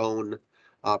has their own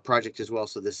project as well.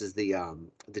 So this is the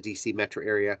DC metro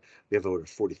area. We have over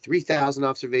 43,000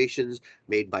 observations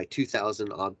made by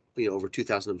 2,000, over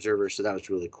 2,000 observers. So that was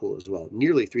really cool as well.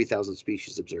 Nearly 3,000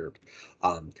 species observed.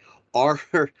 Um, our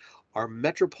our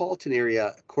metropolitan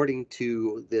area, according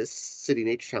to this city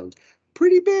nature challenge,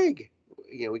 pretty big.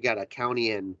 We got a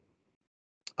county in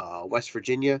West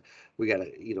Virginia. We got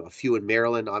a few in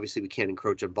Maryland. Obviously, we can't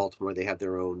encroach on Baltimore. They have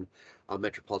their own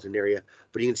metropolitan area.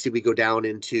 But you can see we go down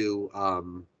into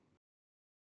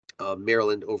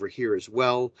Maryland over here as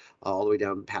well, all the way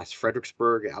down past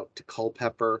Fredericksburg, out to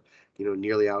Culpeper,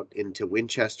 nearly out into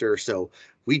Winchester. So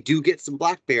we do get some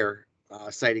black bear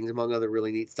sightings, among other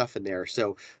really neat stuff in there.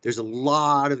 So there's a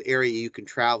lot of area you can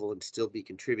travel and still be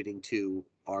contributing to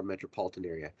our metropolitan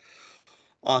area.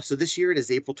 So this year it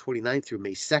is April 29th through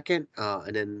May 2nd,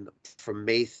 and then from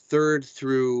May 3rd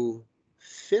through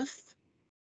 5th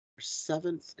or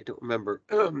 7th. I don't remember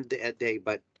the day,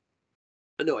 but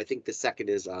no, I think the second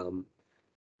is uh,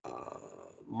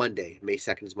 Monday. May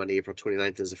 2nd is Monday. April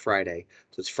 29th is a Friday.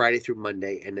 So it's Friday through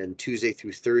Monday, and then Tuesday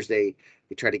through Thursday,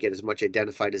 they try to get as much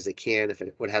identified as they can if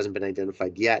what hasn't been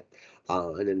identified yet.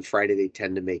 And then Friday, they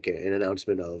tend to make an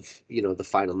announcement of, the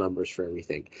final numbers for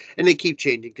everything. And they keep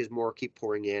changing because more keep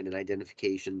pouring in and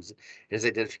identifications. And as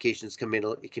identifications come in,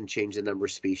 it can change the number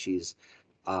of species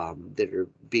that are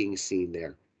being seen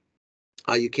there.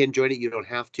 You can join it. You don't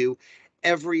have to.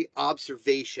 Every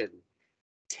observation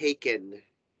taken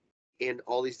in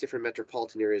all these different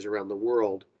metropolitan areas around the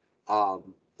world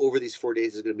over these 4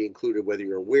 days is going to be included, whether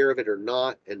you're aware of it or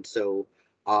not. And so,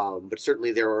 but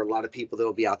certainly there are a lot of people that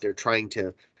will be out there trying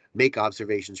to make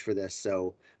observations for this.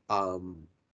 So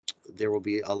there will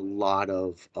be a lot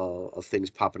of things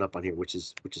popping up on here, which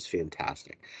is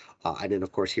fantastic. And then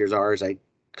of course here's ours. I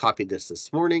copied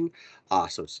this morning,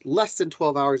 so it's less than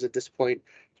 12 hours at this point.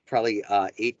 It's probably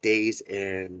 8 days,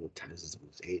 and what time is this?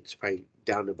 It's 8. It's probably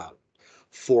down to about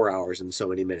 4 hours and so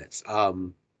many minutes.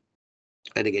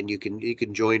 And again, you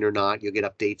can join or not. You'll get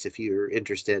updates if you're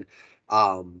interested.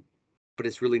 But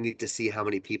it's really neat to see how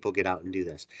many people get out and do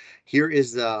this. Here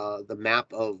is the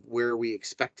map of where we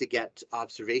expect to get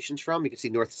observations from. You can see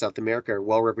North and South America are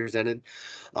well represented.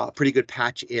 Pretty good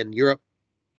patch in Europe,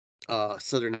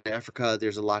 Southern Africa.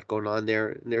 There's a lot going on there,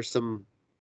 and there's some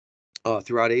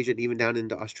throughout Asia and even down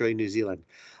into Australia, New Zealand.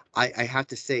 I have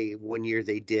to say, one year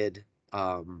they did.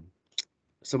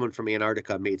 Someone from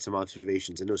Antarctica made some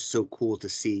observations, and it was so cool to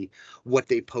see what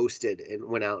they posted and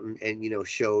went out and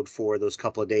showed for those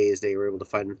couple of days. They were able to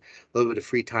find a little bit of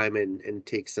free time and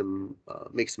take some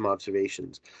make some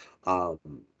observations. So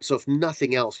if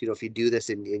nothing else, if you do this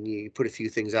and you put a few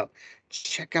things up,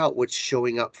 check out what's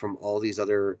showing up from all these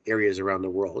other areas around the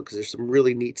world, because there's some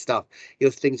really neat stuff.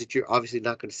 Things that you're obviously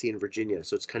not going to see in Virginia.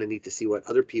 So it's kind of neat to see what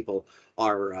other people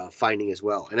are finding as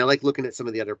well. And I like looking at some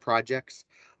of the other projects.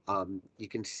 You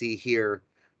can see here,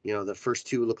 the first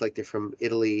two look like they're from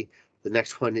Italy. The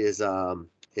next one is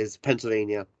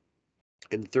Pennsylvania,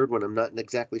 and the third one I'm not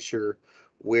exactly sure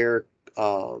where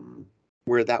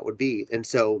where that would be. And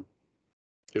so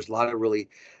there's a lot of really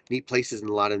neat places and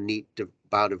a lot of neat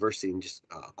biodiversity, and just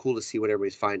cool to see what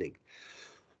everybody's finding.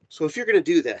 So if you're going to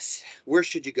do this, where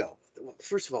should you go? Well,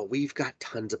 first of all, we've got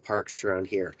tons of parks around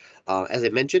here. As I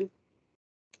mentioned,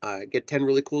 get 10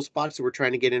 really cool spots that we're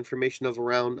trying to get information of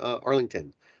around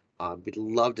Arlington. We'd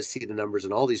love to see the numbers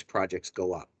in all these projects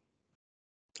go up.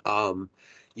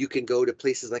 You can go to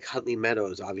places like Huntley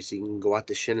Meadows. Obviously, you can go out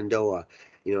to Shenandoah.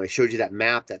 I showed you that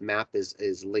map. That map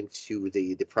is linked to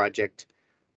the project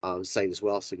site as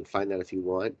well, so you can find that if you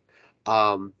want.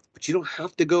 But you don't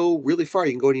have to go really far.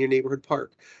 You can go to your neighborhood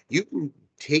park. You can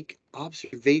take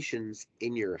observations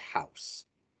in your house.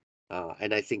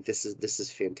 And I think this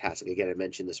is fantastic. Again, I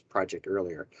mentioned this project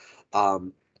earlier.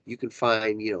 You can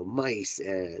find mice,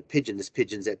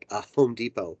 pigeons at Home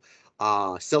Depot,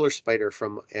 cellar spider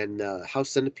and house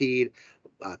centipede,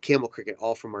 camel cricket,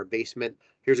 all from our basement.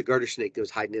 Here's a garter snake that was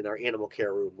hiding in our animal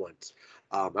care room once.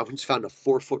 I once found a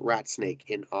 4-foot rat snake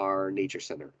in our nature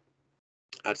center.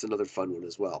 That's another fun one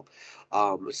as well.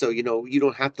 So you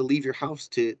don't have to leave your house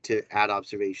to add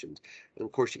observations. And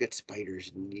of course, you got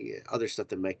spiders and other stuff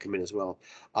that might come in as well.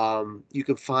 You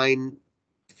can find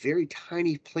very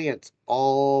tiny plants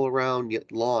all around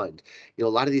lawns. A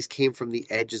lot of these came from the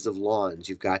edges of lawns.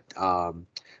 You've got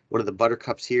one of the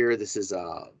buttercups here. This is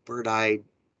a bird-eyed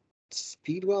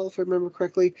Speedwell, if I remember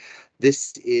correctly.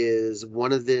 This is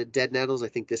one of the dead nettles. I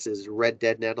think this is red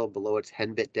dead nettle. Below it's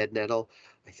henbit dead nettle.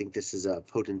 I think this is a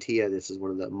potentia. This is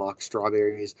one of the mock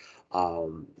strawberries.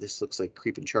 This looks like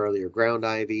creeping Charlie or ground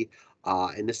ivy.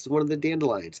 And this is one of the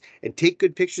dandelions. And take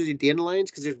good pictures of dandelions,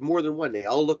 because there's more than one. They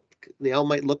all look they all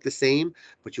might look the same,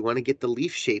 but you want to get the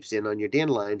leaf shapes in on your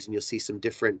dandelions, and you'll see some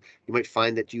different. You might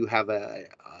find that you have a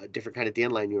different kind of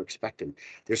dandelion you're expecting.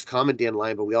 There's common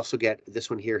dandelion, but we also get this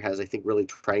one here has, I think, really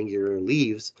triangular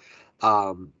leaves.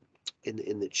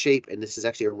 In the shape, and this is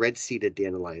actually a red-seeded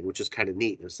dandelion, which is kind of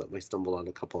neat. It's something I stumbled on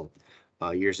a couple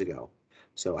years ago.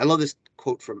 So I love this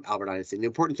quote from Albert Einstein. The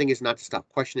important thing is not to stop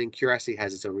questioning. Curiosity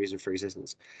has its own reason for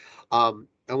existence. I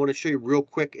want to show you real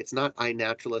quick. It's not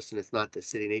iNaturalist and it's not the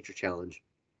City Nature Challenge,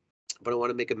 but I want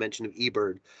to make a mention of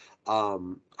eBird.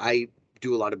 I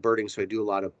do a lot of birding, so I do a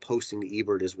lot of posting to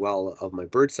eBird as well of my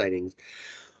bird sightings.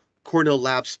 Cornell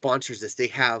Labs sponsors this. They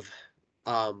have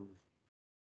I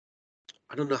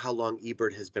don't know how long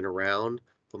eBird has been around,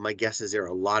 but my guess is there are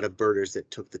a lot of birders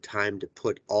that took the time to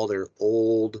put all their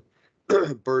old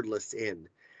bird lists in.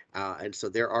 And so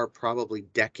there are probably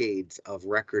decades of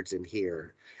records in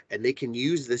here, and they can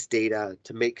use this data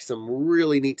to make some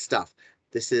really neat stuff.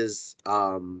 This is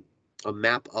a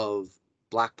map of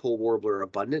blackpoll warbler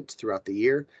abundance throughout the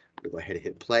year. I'm gonna go ahead and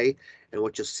hit play. And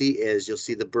what you'll see is you'll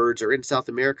see the birds are in South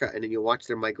America, and then you'll watch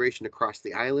their migration across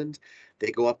the island.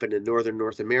 They go up into northern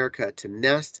North America to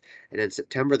nest, and in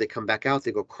September they come back out.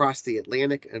 They go across the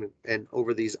Atlantic and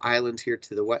over these islands here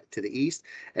to the west, to the east,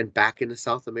 and back into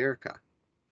South America.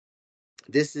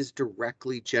 This is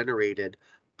directly generated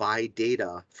by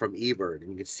data from eBird,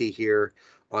 and you can see here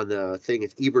on the thing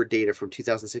it's eBird data from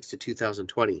 2006 to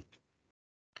 2020.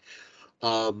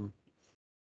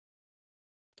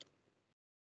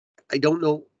 I don't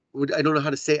know. I don't know how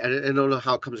to say. I don't know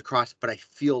how it comes across, but I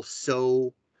feel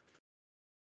so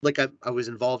like I was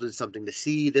involved in something to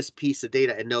see this piece of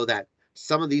data and know that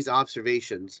some of these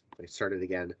observations. I started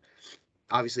again.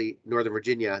 Obviously, Northern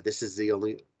Virginia. This is the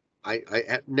only. I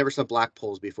never saw black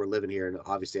poles before living here, and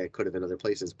obviously I could have in other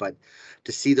places. But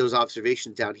to see those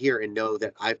observations down here and know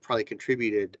that I've probably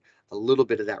contributed a little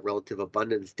bit of that relative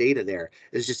abundance data there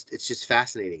is just it's just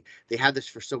fascinating. They had this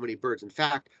for so many birds. In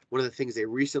fact, one of the things they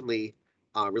recently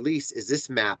released is this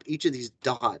map. Each of these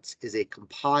dots is a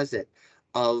composite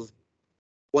of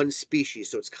one species.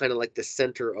 So it's kind of like the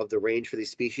center of the range for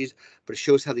these species, but it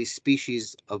shows how these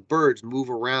species of birds move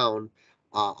around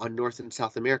on North and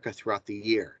South America throughout the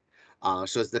year.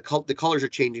 So as the colors are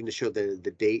changing to show the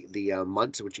date, the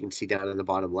months, which you can see down in the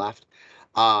bottom left.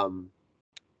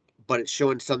 But it's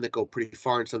showing some that go pretty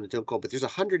far and some that don't go. But there's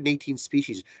 118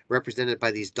 species represented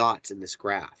by these dots in this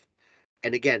graph.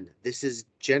 And again, this is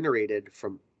generated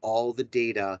from all the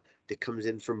data that comes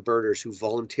in from birders who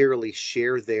voluntarily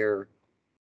share their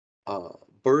uh,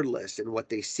 bird list and what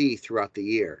they see throughout the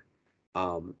year.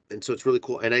 And so it's really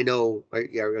cool. And I know, I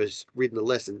was reading the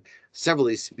list, and several of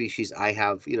these species I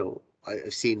have,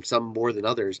 I've seen some more than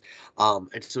others.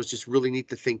 And so it's just really neat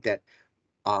to think that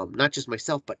not just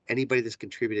myself, but anybody that's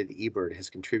contributed to eBird has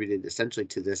contributed essentially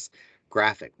to this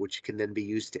graphic, which can then be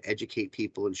used to educate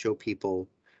people and show people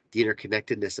the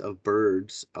interconnectedness of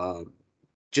birds.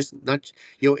 Just not,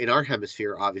 in our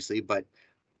hemisphere, obviously, but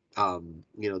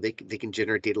they can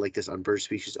generate data like this on bird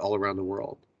species all around the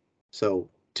world. So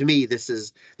to me, this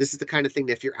is the kind of thing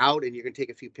that if you're out and you're going to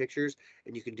take a few pictures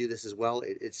and you can do this as well,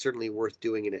 it's certainly worth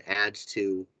doing, and it adds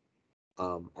to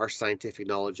our scientific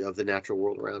knowledge of the natural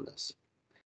world around us.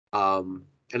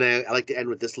 And I like to end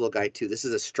with this little guy too. This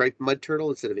is a striped mud turtle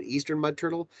instead of an eastern mud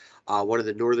turtle, one of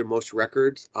the northernmost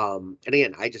records. And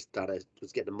again, I just thought I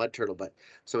was getting a mud turtle, but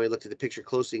somebody looked at the picture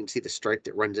closely, you can see the stripe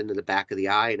that runs into the back of the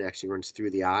eye and actually runs through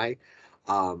the eye.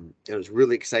 It was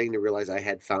really exciting to realize I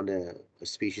had found a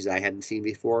species I hadn't seen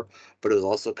before, but it was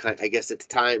also I guess at the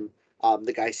time,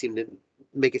 the guy seemed to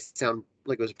make it sound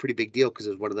like it was a pretty big deal because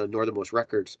it was one of the northernmost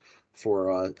records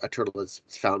for a turtle that's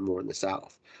found more in the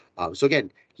south. So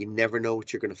again, you never know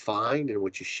what you're going to find and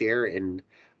what you share, and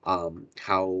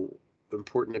how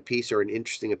important a piece or an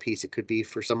interesting a piece it could be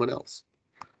for someone else.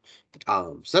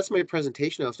 So that's my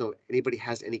presentation. I don't know if anybody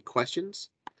has any questions.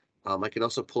 I can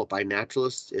also pull up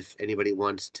iNaturalist if anybody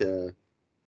wants to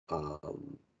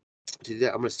do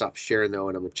that. I'm going to stop sharing though,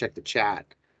 and I'm going to check the chat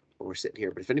while we're sitting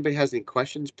here. But if anybody has any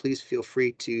questions, please feel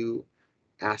free to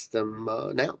ask them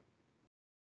now.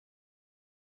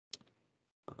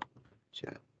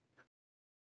 Chat.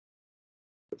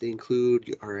 They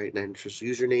include, all right, iNaturalist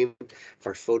username. If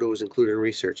our photo is included in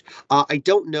research, I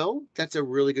don't know. That's a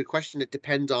really good question. It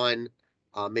depends on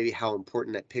maybe how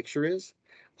important that picture is.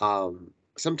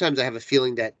 Sometimes I have a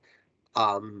feeling that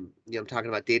I'm talking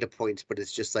about data points, but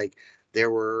it's just like there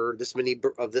were this many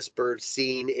of this bird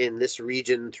seen in this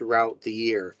region throughout the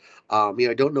year.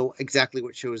 I don't know exactly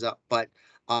what shows up, but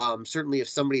certainly if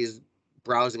somebody is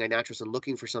browsing iNaturalist and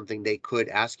looking for something, they could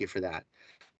ask you for that.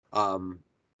 Um,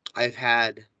 I've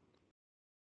had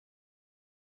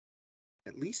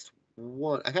at least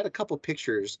one. I had a couple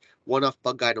pictures, one off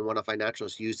Bug Guide and one off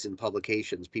iNaturalist used in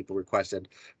publications. People requested,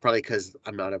 probably because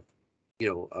I'm not a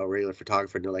a regular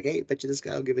photographer, and they're like, "Hey, bet you this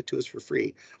guy will give it to us for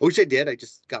free," which I did. I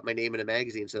just got my name in a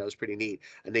magazine, so that was pretty neat.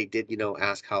 And they did,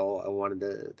 ask how I wanted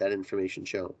that information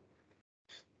shown.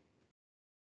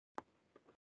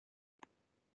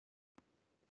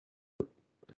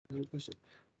 Another question.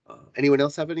 Anyone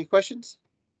else have any questions?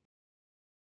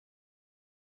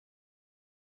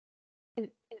 And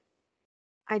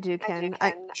I do, Ken.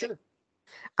 Sure.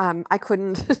 I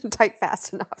couldn't type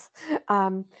fast enough.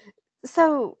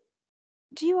 So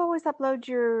do you always upload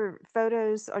your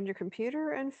photos on your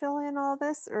computer and fill in all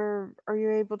this, or are you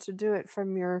able to do it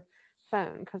from your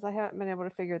phone? Because I haven't been able to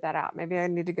figure that out. Maybe I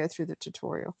need to go through the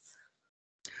tutorial.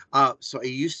 So I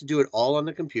used to do it all on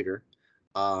the computer.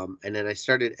 And then I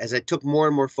started, as I took more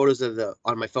and more photos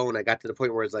on my phone, I got to the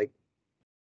point where it's like,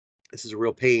 this is a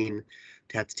real pain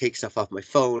to have to take stuff off my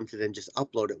phone to then just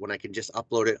upload it when I can just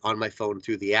upload it on my phone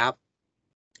through the app.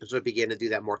 So I began to do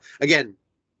that more. Again,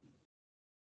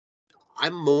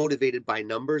 I'm motivated by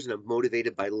numbers and I'm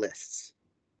motivated by lists.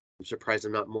 I'm surprised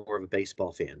I'm not more of a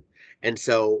baseball fan. And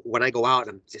so when I go out,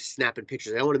 I'm just snapping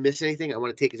pictures. I don't want to miss anything. I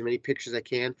want to take as many pictures as I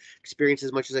can, experience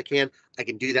as much as I can. I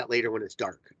can do that later when it's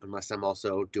dark, unless I'm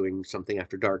also doing something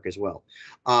after dark as well.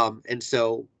 And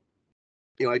so,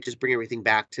 I just bring everything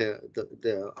back to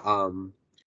the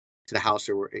house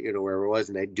or wherever it was,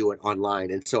 and I do it online.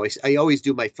 And so I always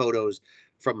do my photos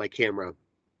from my camera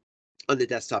on the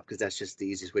desktop because that's just the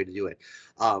easiest way to do it.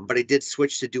 But I did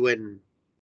switch to doing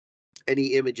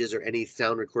any images or any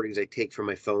sound recordings I take from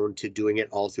my phone to doing it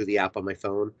all through the app on my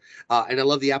phone. And I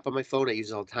love the app on my phone. I use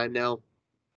it all the time now.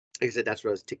 Like I said, that's what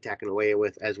I was tic-tacking away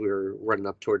with as we were running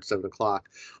up towards 7 o'clock.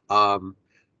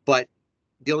 But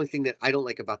the only thing that I don't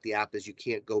like about the app is you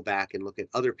can't go back and look at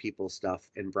other people's stuff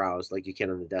and browse like you can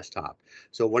on the desktop.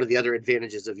 So one of the other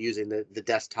advantages of using the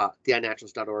desktop, the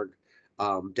iNaturalist.org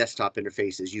desktop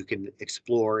interface, is you can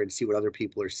explore and see what other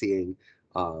people are seeing,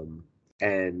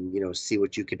 and see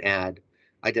what you can add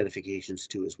identifications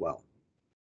to as well.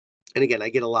 And again,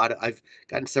 I've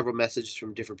gotten several messages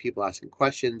from different people asking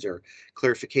questions or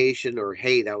clarification or,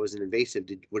 hey, that was an invasive.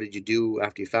 What did you do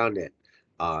after you found it?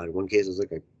 In one case, it was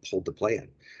like I pulled the plant,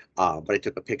 but I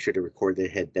took a picture to record that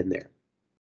it had been there.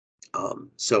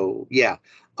 So yeah,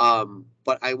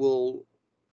 but I will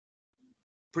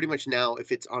pretty much now,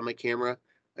 if it's on my camera,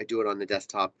 I do it on the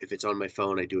desktop. If it's on my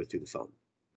phone, I do it through the phone.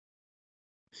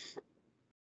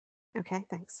 Okay,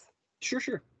 thanks. Sure,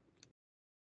 sure.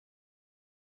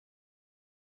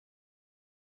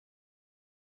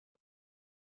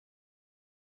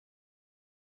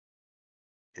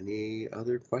 Any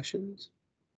other questions?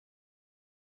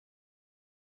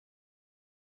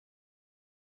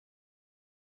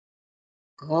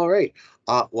 All right.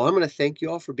 Well, I'm going to thank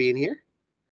you all for being here.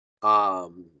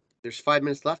 Um, there's 5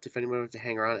 minutes left. If anyone wants to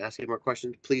hang around and ask any more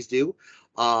questions, please do.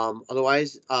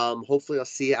 Otherwise, hopefully I'll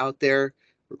see you out there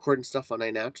recording stuff on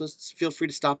iNaturalist. Feel free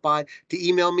to stop by, to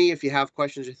email me if you have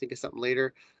questions or think of something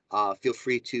later. Feel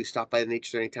free to stop by the nature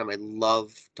Store anytime. I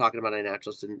love talking about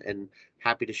iNaturalist, and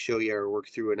happy to show you or work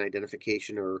through an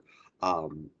identification or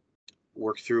um,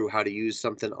 work through how to use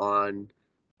something on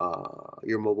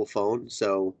your mobile phone.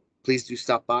 So please do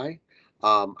stop by.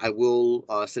 I will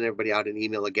send everybody out an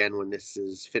email again when this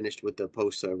is finished with the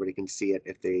post so everybody can see it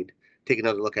if they'd take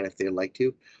another look at it if they'd like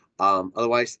to.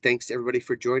 Otherwise, thanks everybody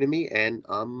for joining me, and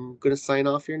I'm going to sign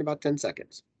off here in about 10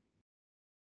 seconds.